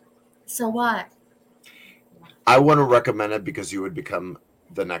 so why? I want to recommend it because you would become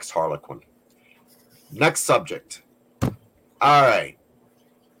the next Harlequin. Next subject. All right.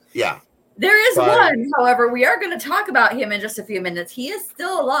 Yeah. There is one, however, we are going to talk about him in just a few minutes. He is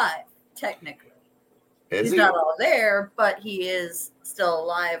still alive, technically. He's not all there, but he is still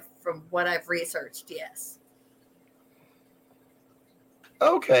alive from what I've researched, yes.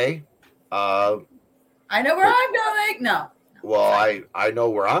 Okay. I know where I'm going. No. Well, I know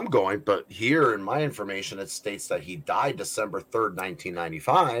where I'm going, but here in my information, it states that he died December 3rd,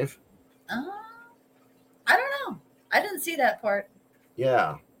 1995. I don't know. I didn't see that part.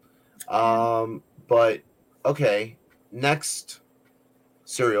 Yeah. But okay. Next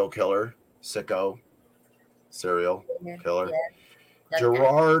serial killer, sicko, serial killer,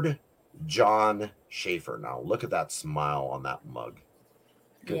 Gerard John Schaefer. Now look at that smile on that mug.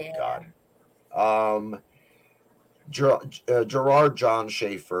 Good God. Gerard John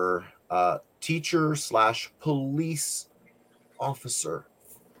Schaefer, teacher / police officer.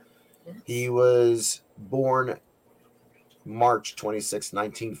 Yes. He was born March 26,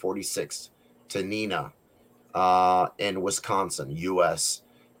 1946, to Neenah in Wisconsin, U.S.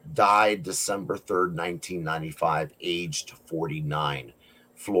 died December 3rd, 1995, aged 49.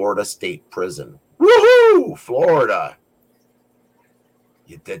 Florida State Prison. Woohoo! Florida.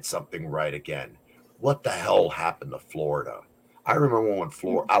 You did something right again. What the hell happened to Florida? I remember when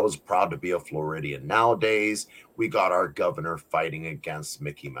I was proud to be a Floridian. Nowadays, we got our governor fighting against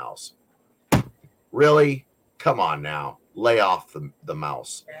Mickey Mouse. Really? Come on now. Lay off the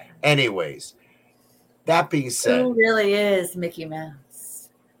mouse. Anyways, that being said, Who really is Mickey Mouse?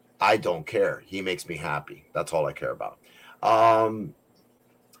 I don't care. He makes me happy. That's all I care about.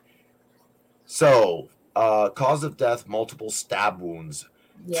 Cause of death, multiple stab wounds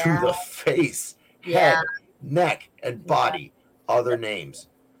to the face, head, neck, and body. Other names: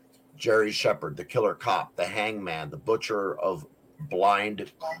 Jerry Shepard, the killer cop, the hangman, the butcher of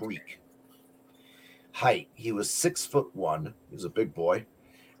Blind Creek. Height: he was 6'1". He was a big boy,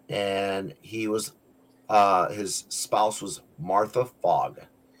 and he was his spouse was Martha Fogg.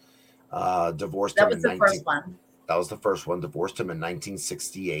 Divorced him in 19. First one. That was the first one. Divorced him in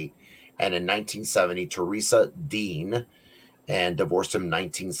 1968, and in 1970, Teresa Dean, and divorced him in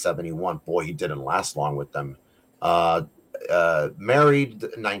 1971. Boy, he didn't last long with them. Married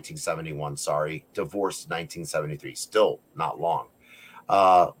 1971. Sorry, divorced 1973. Still not long.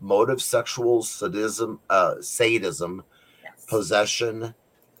 Motive: sexual sadism, Yes. possession,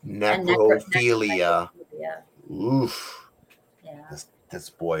 necrophilia. Oof. Yeah. This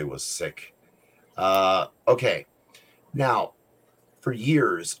boy was sick. Okay. Now, for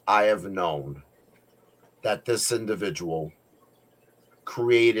years, I have known that this individual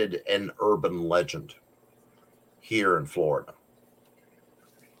created an urban legend here in Florida.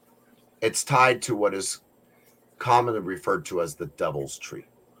 It's tied to what is commonly referred to as the Devil's Tree.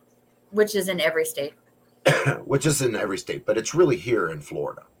 Which is in every state. Which is in every state, but it's really here in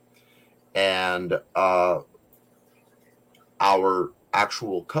Florida. And our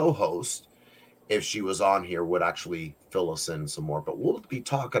actual co-host, if she was on here, would actually fill us in some more. But we'll be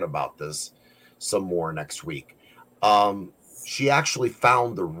talking about this some more next week. She actually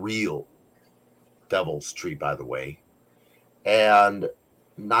found the real Devil's Tree, by the way. And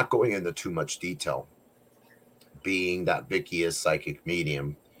not going into too much detail, being that Vicky is psychic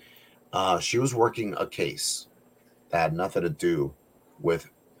medium, she was working a case that had nothing to do with,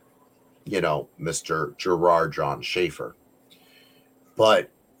 Mr. Gerard John Schaefer. But,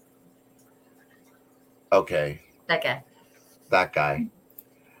 okay. That guy.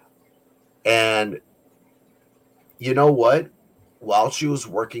 And you know what? While she was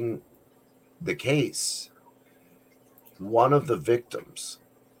working the case, one of the victims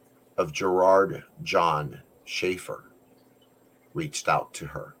of Gerard John Schaefer reached out to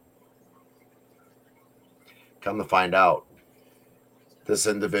her. Come to find out, this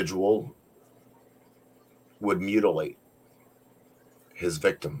individual would mutilate his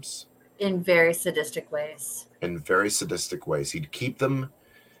victims in very sadistic ways. He'd keep them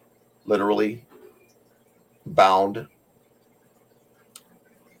literally bound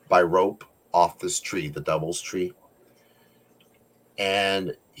by rope off this tree, the Devil's Tree,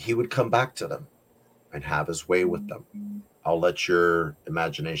 and he would come back to them and have his way with them. I'll let your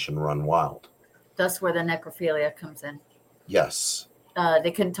imagination run wild. That's where the necrophilia comes in. Yes.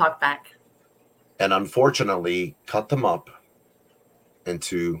 They couldn't talk back. And unfortunately, cut them up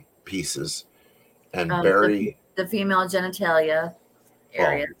into pieces and bury the female genitalia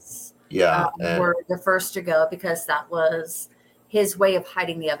areas. And were the first to go because that was his way of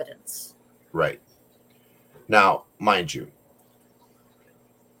hiding the evidence. Right. Now, mind you,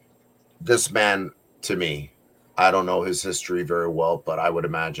 this man, to me, I don't know his history very well, but I would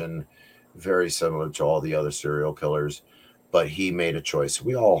imagine very similar to all the other serial killers. But he made a choice.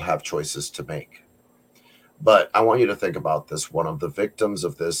 We all have choices to make. But I want you to think about this. One of the victims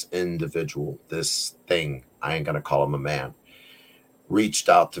of this individual, this thing, I ain't going to call him a man, reached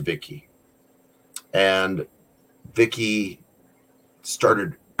out to Vicky. And Vicky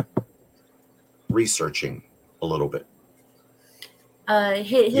started researching a little bit.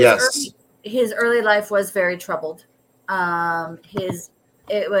 His early life was very troubled. It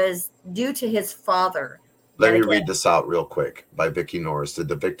was due to his father. Let me read this out real quick by Vicky Norris. Did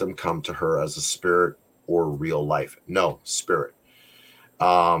the victim come to her as a spirit or real life? No, spirit.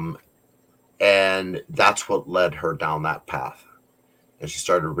 And that's what led her down that path. And she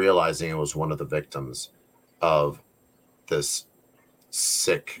started realizing it was one of the victims of this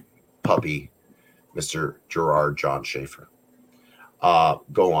sick puppy, Mr. Gerard John Schaefer.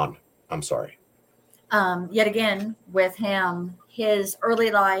 Go on. I'm sorry. Yet again, with him, his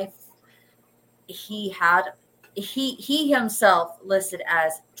early life, he himself listed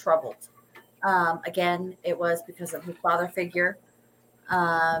as troubled. Again, it was because of his father figure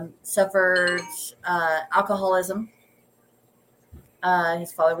Suffered alcoholism.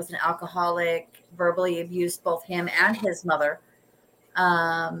 His father was an alcoholic, verbally abused both him and his mother,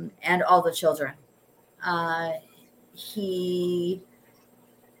 and all the children. Uh, he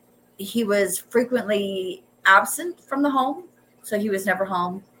he was frequently absent from the home, so he was never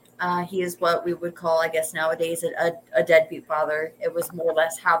home. He is what we would call, I guess, nowadays a deadbeat father. It was more or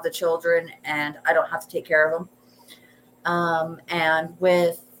less have the children, and I don't have to take care of them. And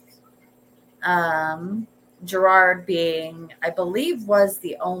with Gerard being, I believe, was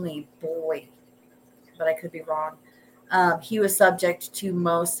the only boy, but I could be wrong. He was subject to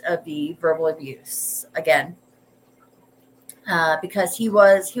most of the verbal abuse again, because he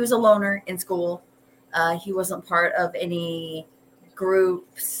was a loner in school. He wasn't part of any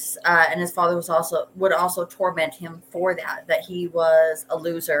groups, and his father would also torment him for that he was a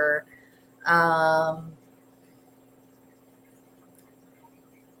loser.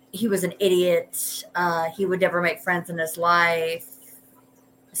 He was an idiot. He would never make friends in his life.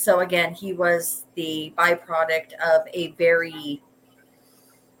 So again, he was the byproduct of a very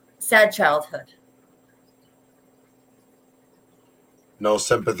sad childhood. No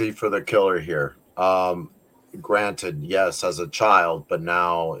sympathy for the killer here. Granted, yes, as a child, but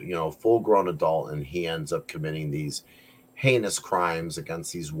now, full grown adult, and he ends up committing these heinous crimes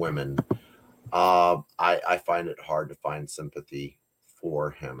against these women. I find it hard to find sympathy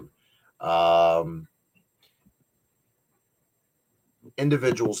for him.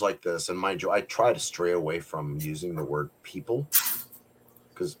 Individuals like this, and mind you, I try to stray away from using the word people,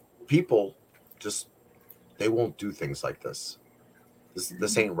 because people just, they won't do things like this.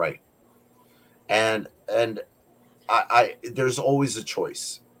 This ain't right. And I there's always a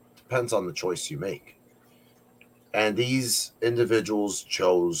choice. Depends on the choice you make. And these individuals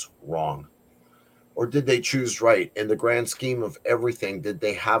chose wrong. Or did they choose right? In the grand scheme of everything, did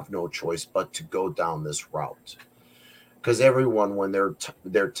they have no choice but to go down this route? Because everyone, when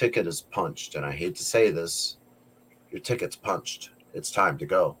their ticket is punched, and I hate to say this, your ticket's punched. It's time to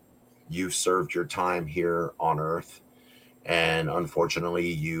go. You've served your time here on Earth, and unfortunately,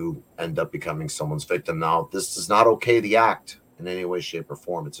 you end up becoming someone's victim. Now, this does not okay the act in any way, shape, or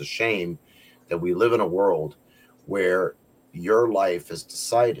form. It's a shame that we live in a world where your life is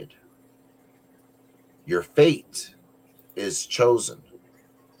decided. Your fate is chosen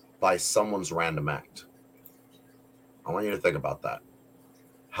by someone's random act. I want you to think about that.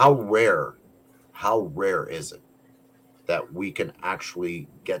 How rare is it that we can actually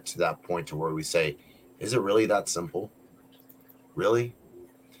get to that point to where we say, is it really that simple? Really?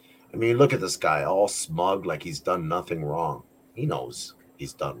 I mean, look at this guy, all smug, like he's done nothing wrong. He knows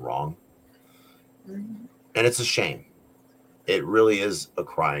he's done wrong. Mm-hmm. And it's a shame. It really is a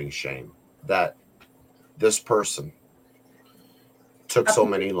crying shame that this person took so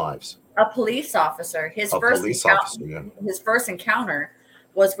many lives. A police officer. His first encounter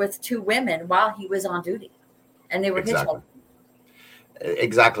was with two women while he was on duty, and they were hitchhiking.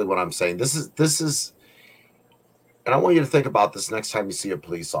 Exactly what I'm saying. This is, and I want you to think about this next time you see a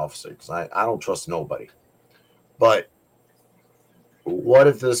police officer, because I don't trust nobody. But what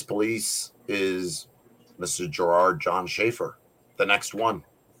if this police is Mr. Gerard John Schaefer, the next one?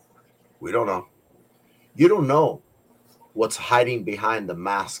 We don't know. You don't know what's hiding behind the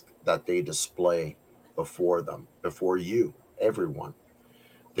mask that they display before them, before you, everyone.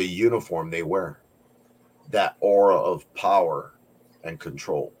 The uniform they wear, that aura of power and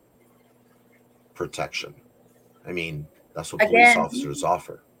control, protection. I mean, that's what police officers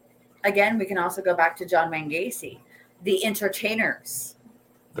offer. Again, we can also go back to John Wayne Gacy, the entertainers.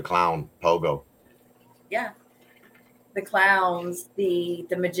 The clown, Pogo. Yeah. The clowns, the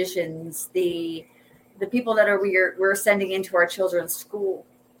magicians, the people that we're sending into our children's school.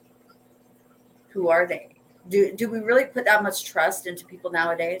 Who are they? Do we really put that much trust into people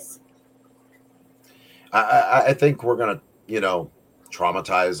nowadays? I think we're going to,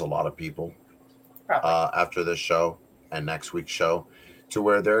 traumatize a lot of people after this show and next week's show, to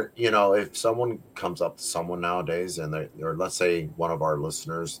where they're, if someone comes up to someone nowadays and they're, let's say one of our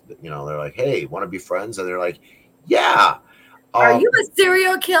listeners, they're like, hey, want to be friends? And they're like, yeah. Are you a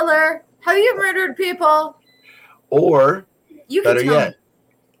serial killer? Have you murdered people? Or you better yet,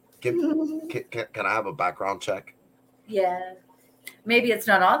 can I have a background check? Yeah. Maybe it's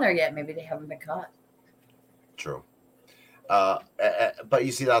not on there yet. Maybe they haven't been caught. True. But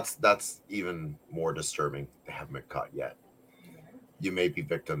you see, that's even more disturbing. They haven't been caught yet. You may be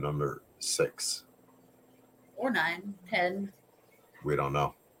victim number 6. Or 9, 10. We don't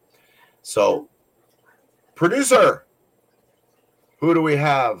know. So, producer, who do we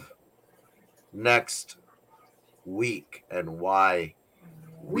have next week, and why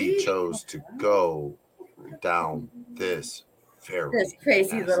we chose to go down this very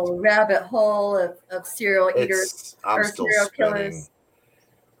crazy nasty. little rabbit hole of serial eaters I'm or still serial spinning. killers.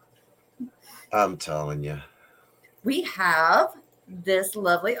 I'm telling you. We have this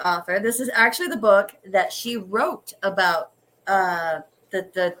lovely author. This is actually the book that she wrote about the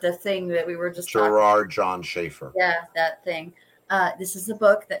thing that we were just Gerard John Schaefer. Yeah, that thing. This is the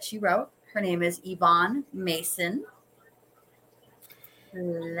book that she wrote. Her name is Yvonne Mason.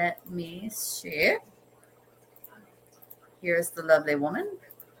 Let me see. Here's the lovely woman.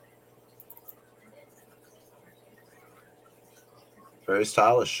 Very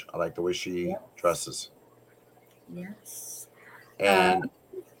stylish. I like the way she dresses. Yes. And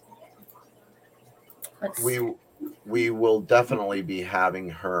we will definitely be having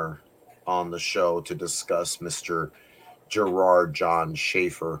her on the show to discuss Mr. Gerard John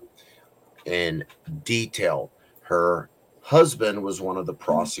Schaefer in detail. Her husband was one of the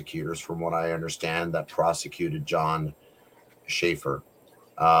prosecutors, from what I understand, that prosecuted John Schaefer,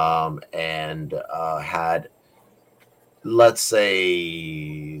 and had, let's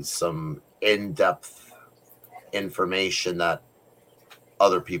say, some in-depth information that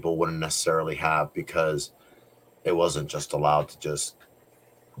other people wouldn't necessarily have, because it wasn't just allowed to just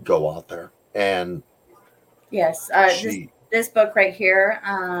go out there. And yes, this book right here,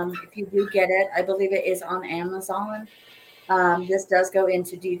 if you do get it, I believe it is on Amazon. This does go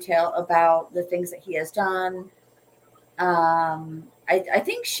into detail about the things that he has done. I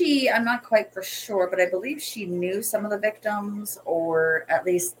think I'm not quite for sure, but I believe she knew some of the victims, or at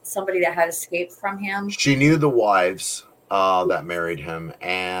least somebody that had escaped from him. She knew the wives that married him,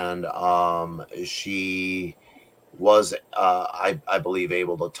 and she was, I believe,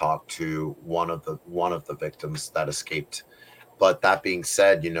 able to talk to one of the victims that escaped. But that being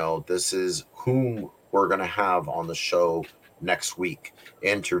said, this is whom we're going to have on the show next week,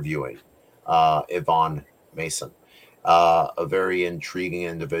 interviewing Yvonne Mason. A very intriguing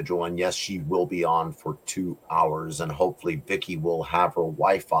individual, and yes, she will be on for 2 hours, and hopefully Vicky will have her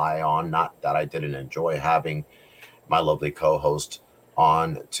Wi-Fi on. Not that I didn't enjoy having my lovely co-host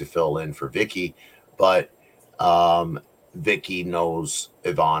on to fill in for Vicky, but Vicky knows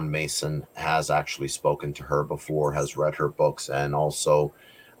Yvonne Mason, has actually spoken to her before, has read her books, and also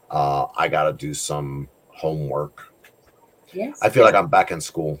I got to do some homework. Yes, I feel like I'm back in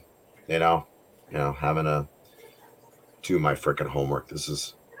school, having to do my freaking homework. This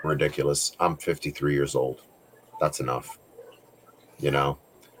is ridiculous. I'm 53 years old. That's enough.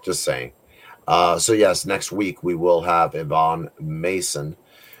 Just saying. So yes, next week we will have Yvonne Mason,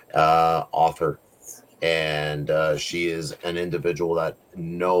 author, and she is an individual that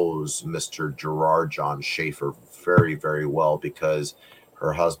knows Mr. Gerard John Schaefer very, very well, because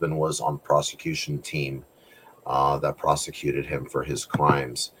her husband was on the prosecution team that prosecuted him for his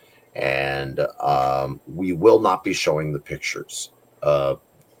crimes. And we will not be showing the pictures,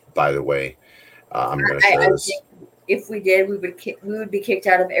 by the way. I'm going to share this. If we did, we would be kicked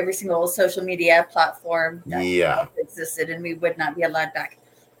out of every single social media platform that existed, and we would not be allowed back.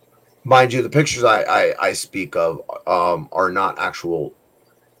 Mind you, the pictures I speak of are not actual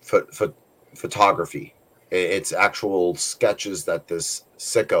photography. It's actual sketches that this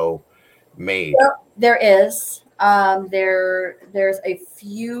sicko made. Well, there is. There's a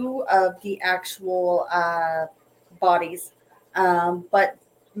few of the actual bodies, but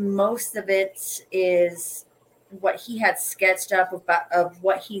most of it is what he had sketched up of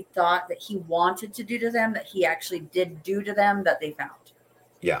what he thought that he wanted to do to them, that he actually did do to them, that they found.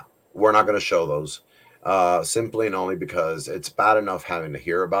 Yeah, we're not going to show those, simply and only because it's bad enough having to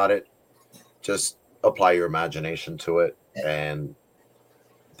hear about it. Just apply your imagination to it, and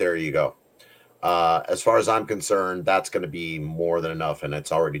there you go. As far as I'm concerned, that's going to be more than enough, and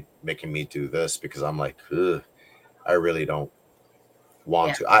it's already making me do this because I'm like, ugh, I really don't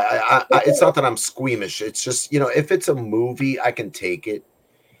want to. I it's not that I'm squeamish. It's just, if it's a movie, I can take it.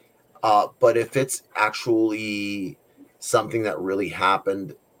 But if it's actually something that really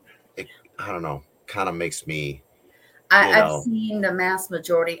happened, I don't know, kind of makes me. I've seen the mass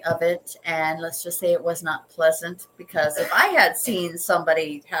majority of it, and let's just say it was not pleasant, because if I had seen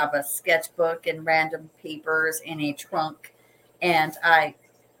somebody have a sketchbook and random papers in a trunk, and I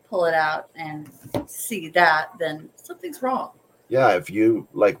pull it out and see that, then something's wrong. Yeah, if you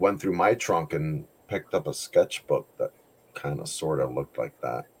went through my trunk and picked up a sketchbook that kind of sort of looked like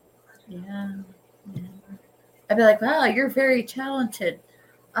that. Yeah. I'd be like, wow, you're very talented.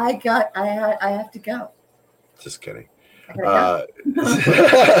 I have to go. Just kidding. I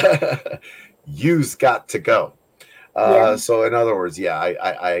You's got to go. Yeah. So in other words, yeah,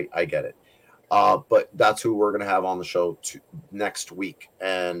 I get it. But that's who we're going to have on the show next week.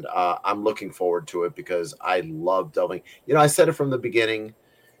 And I'm looking forward to it because I love delving. You know, I said it from the beginning.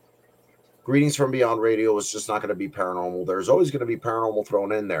 Greetings from Beyond Radio is just not going to be paranormal. There's always going to be paranormal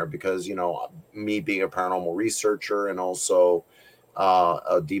thrown in there because, you know, me being a paranormal researcher and also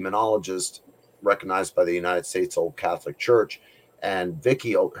a demonologist recognized by the United States Old Catholic Church, and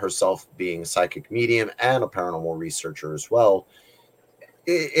Vicky herself being a psychic medium and a paranormal researcher as well,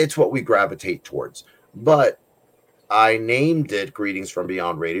 it's what we gravitate towards. But I named it Greetings from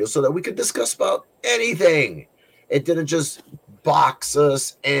Beyond Radio so that we could discuss about anything. It didn't just box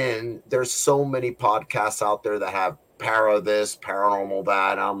us in. There's so many podcasts out there that have para this, paranormal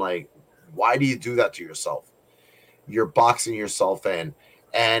that. And I'm like, why do you do that to yourself? You're boxing yourself in,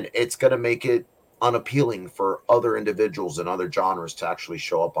 and it's going to make it unappealing for other individuals and other genres to actually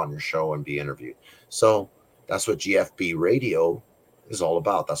show up on your show and be interviewed. So that's what GFB Radio is all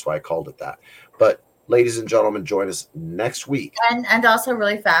about. That's why I called it that. But ladies and gentlemen, join us next week. And also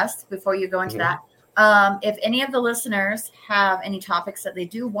really fast before you go into that, if any of the listeners have any topics that they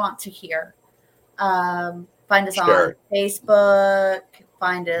do want to hear, find us on Facebook,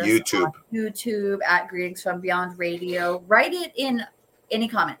 find us on YouTube at Greetings from Beyond Radio. Write it in any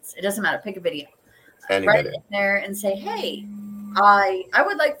comments. It doesn't matter. Pick a video. Write it in there and say, hey, I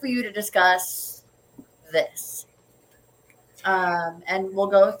would like for you to discuss this. And we'll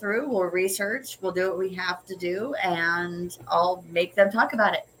go through, we'll research, we'll do what we have to do, and I'll make them talk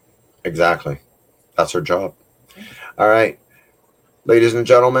about it. Exactly. That's her job. All right. Ladies and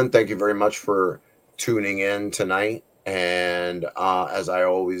gentlemen, thank you very much for tuning in tonight. And as I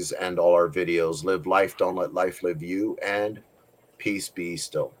always end all our videos, live life, don't let life live you, and peace be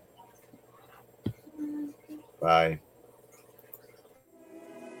still. Bye.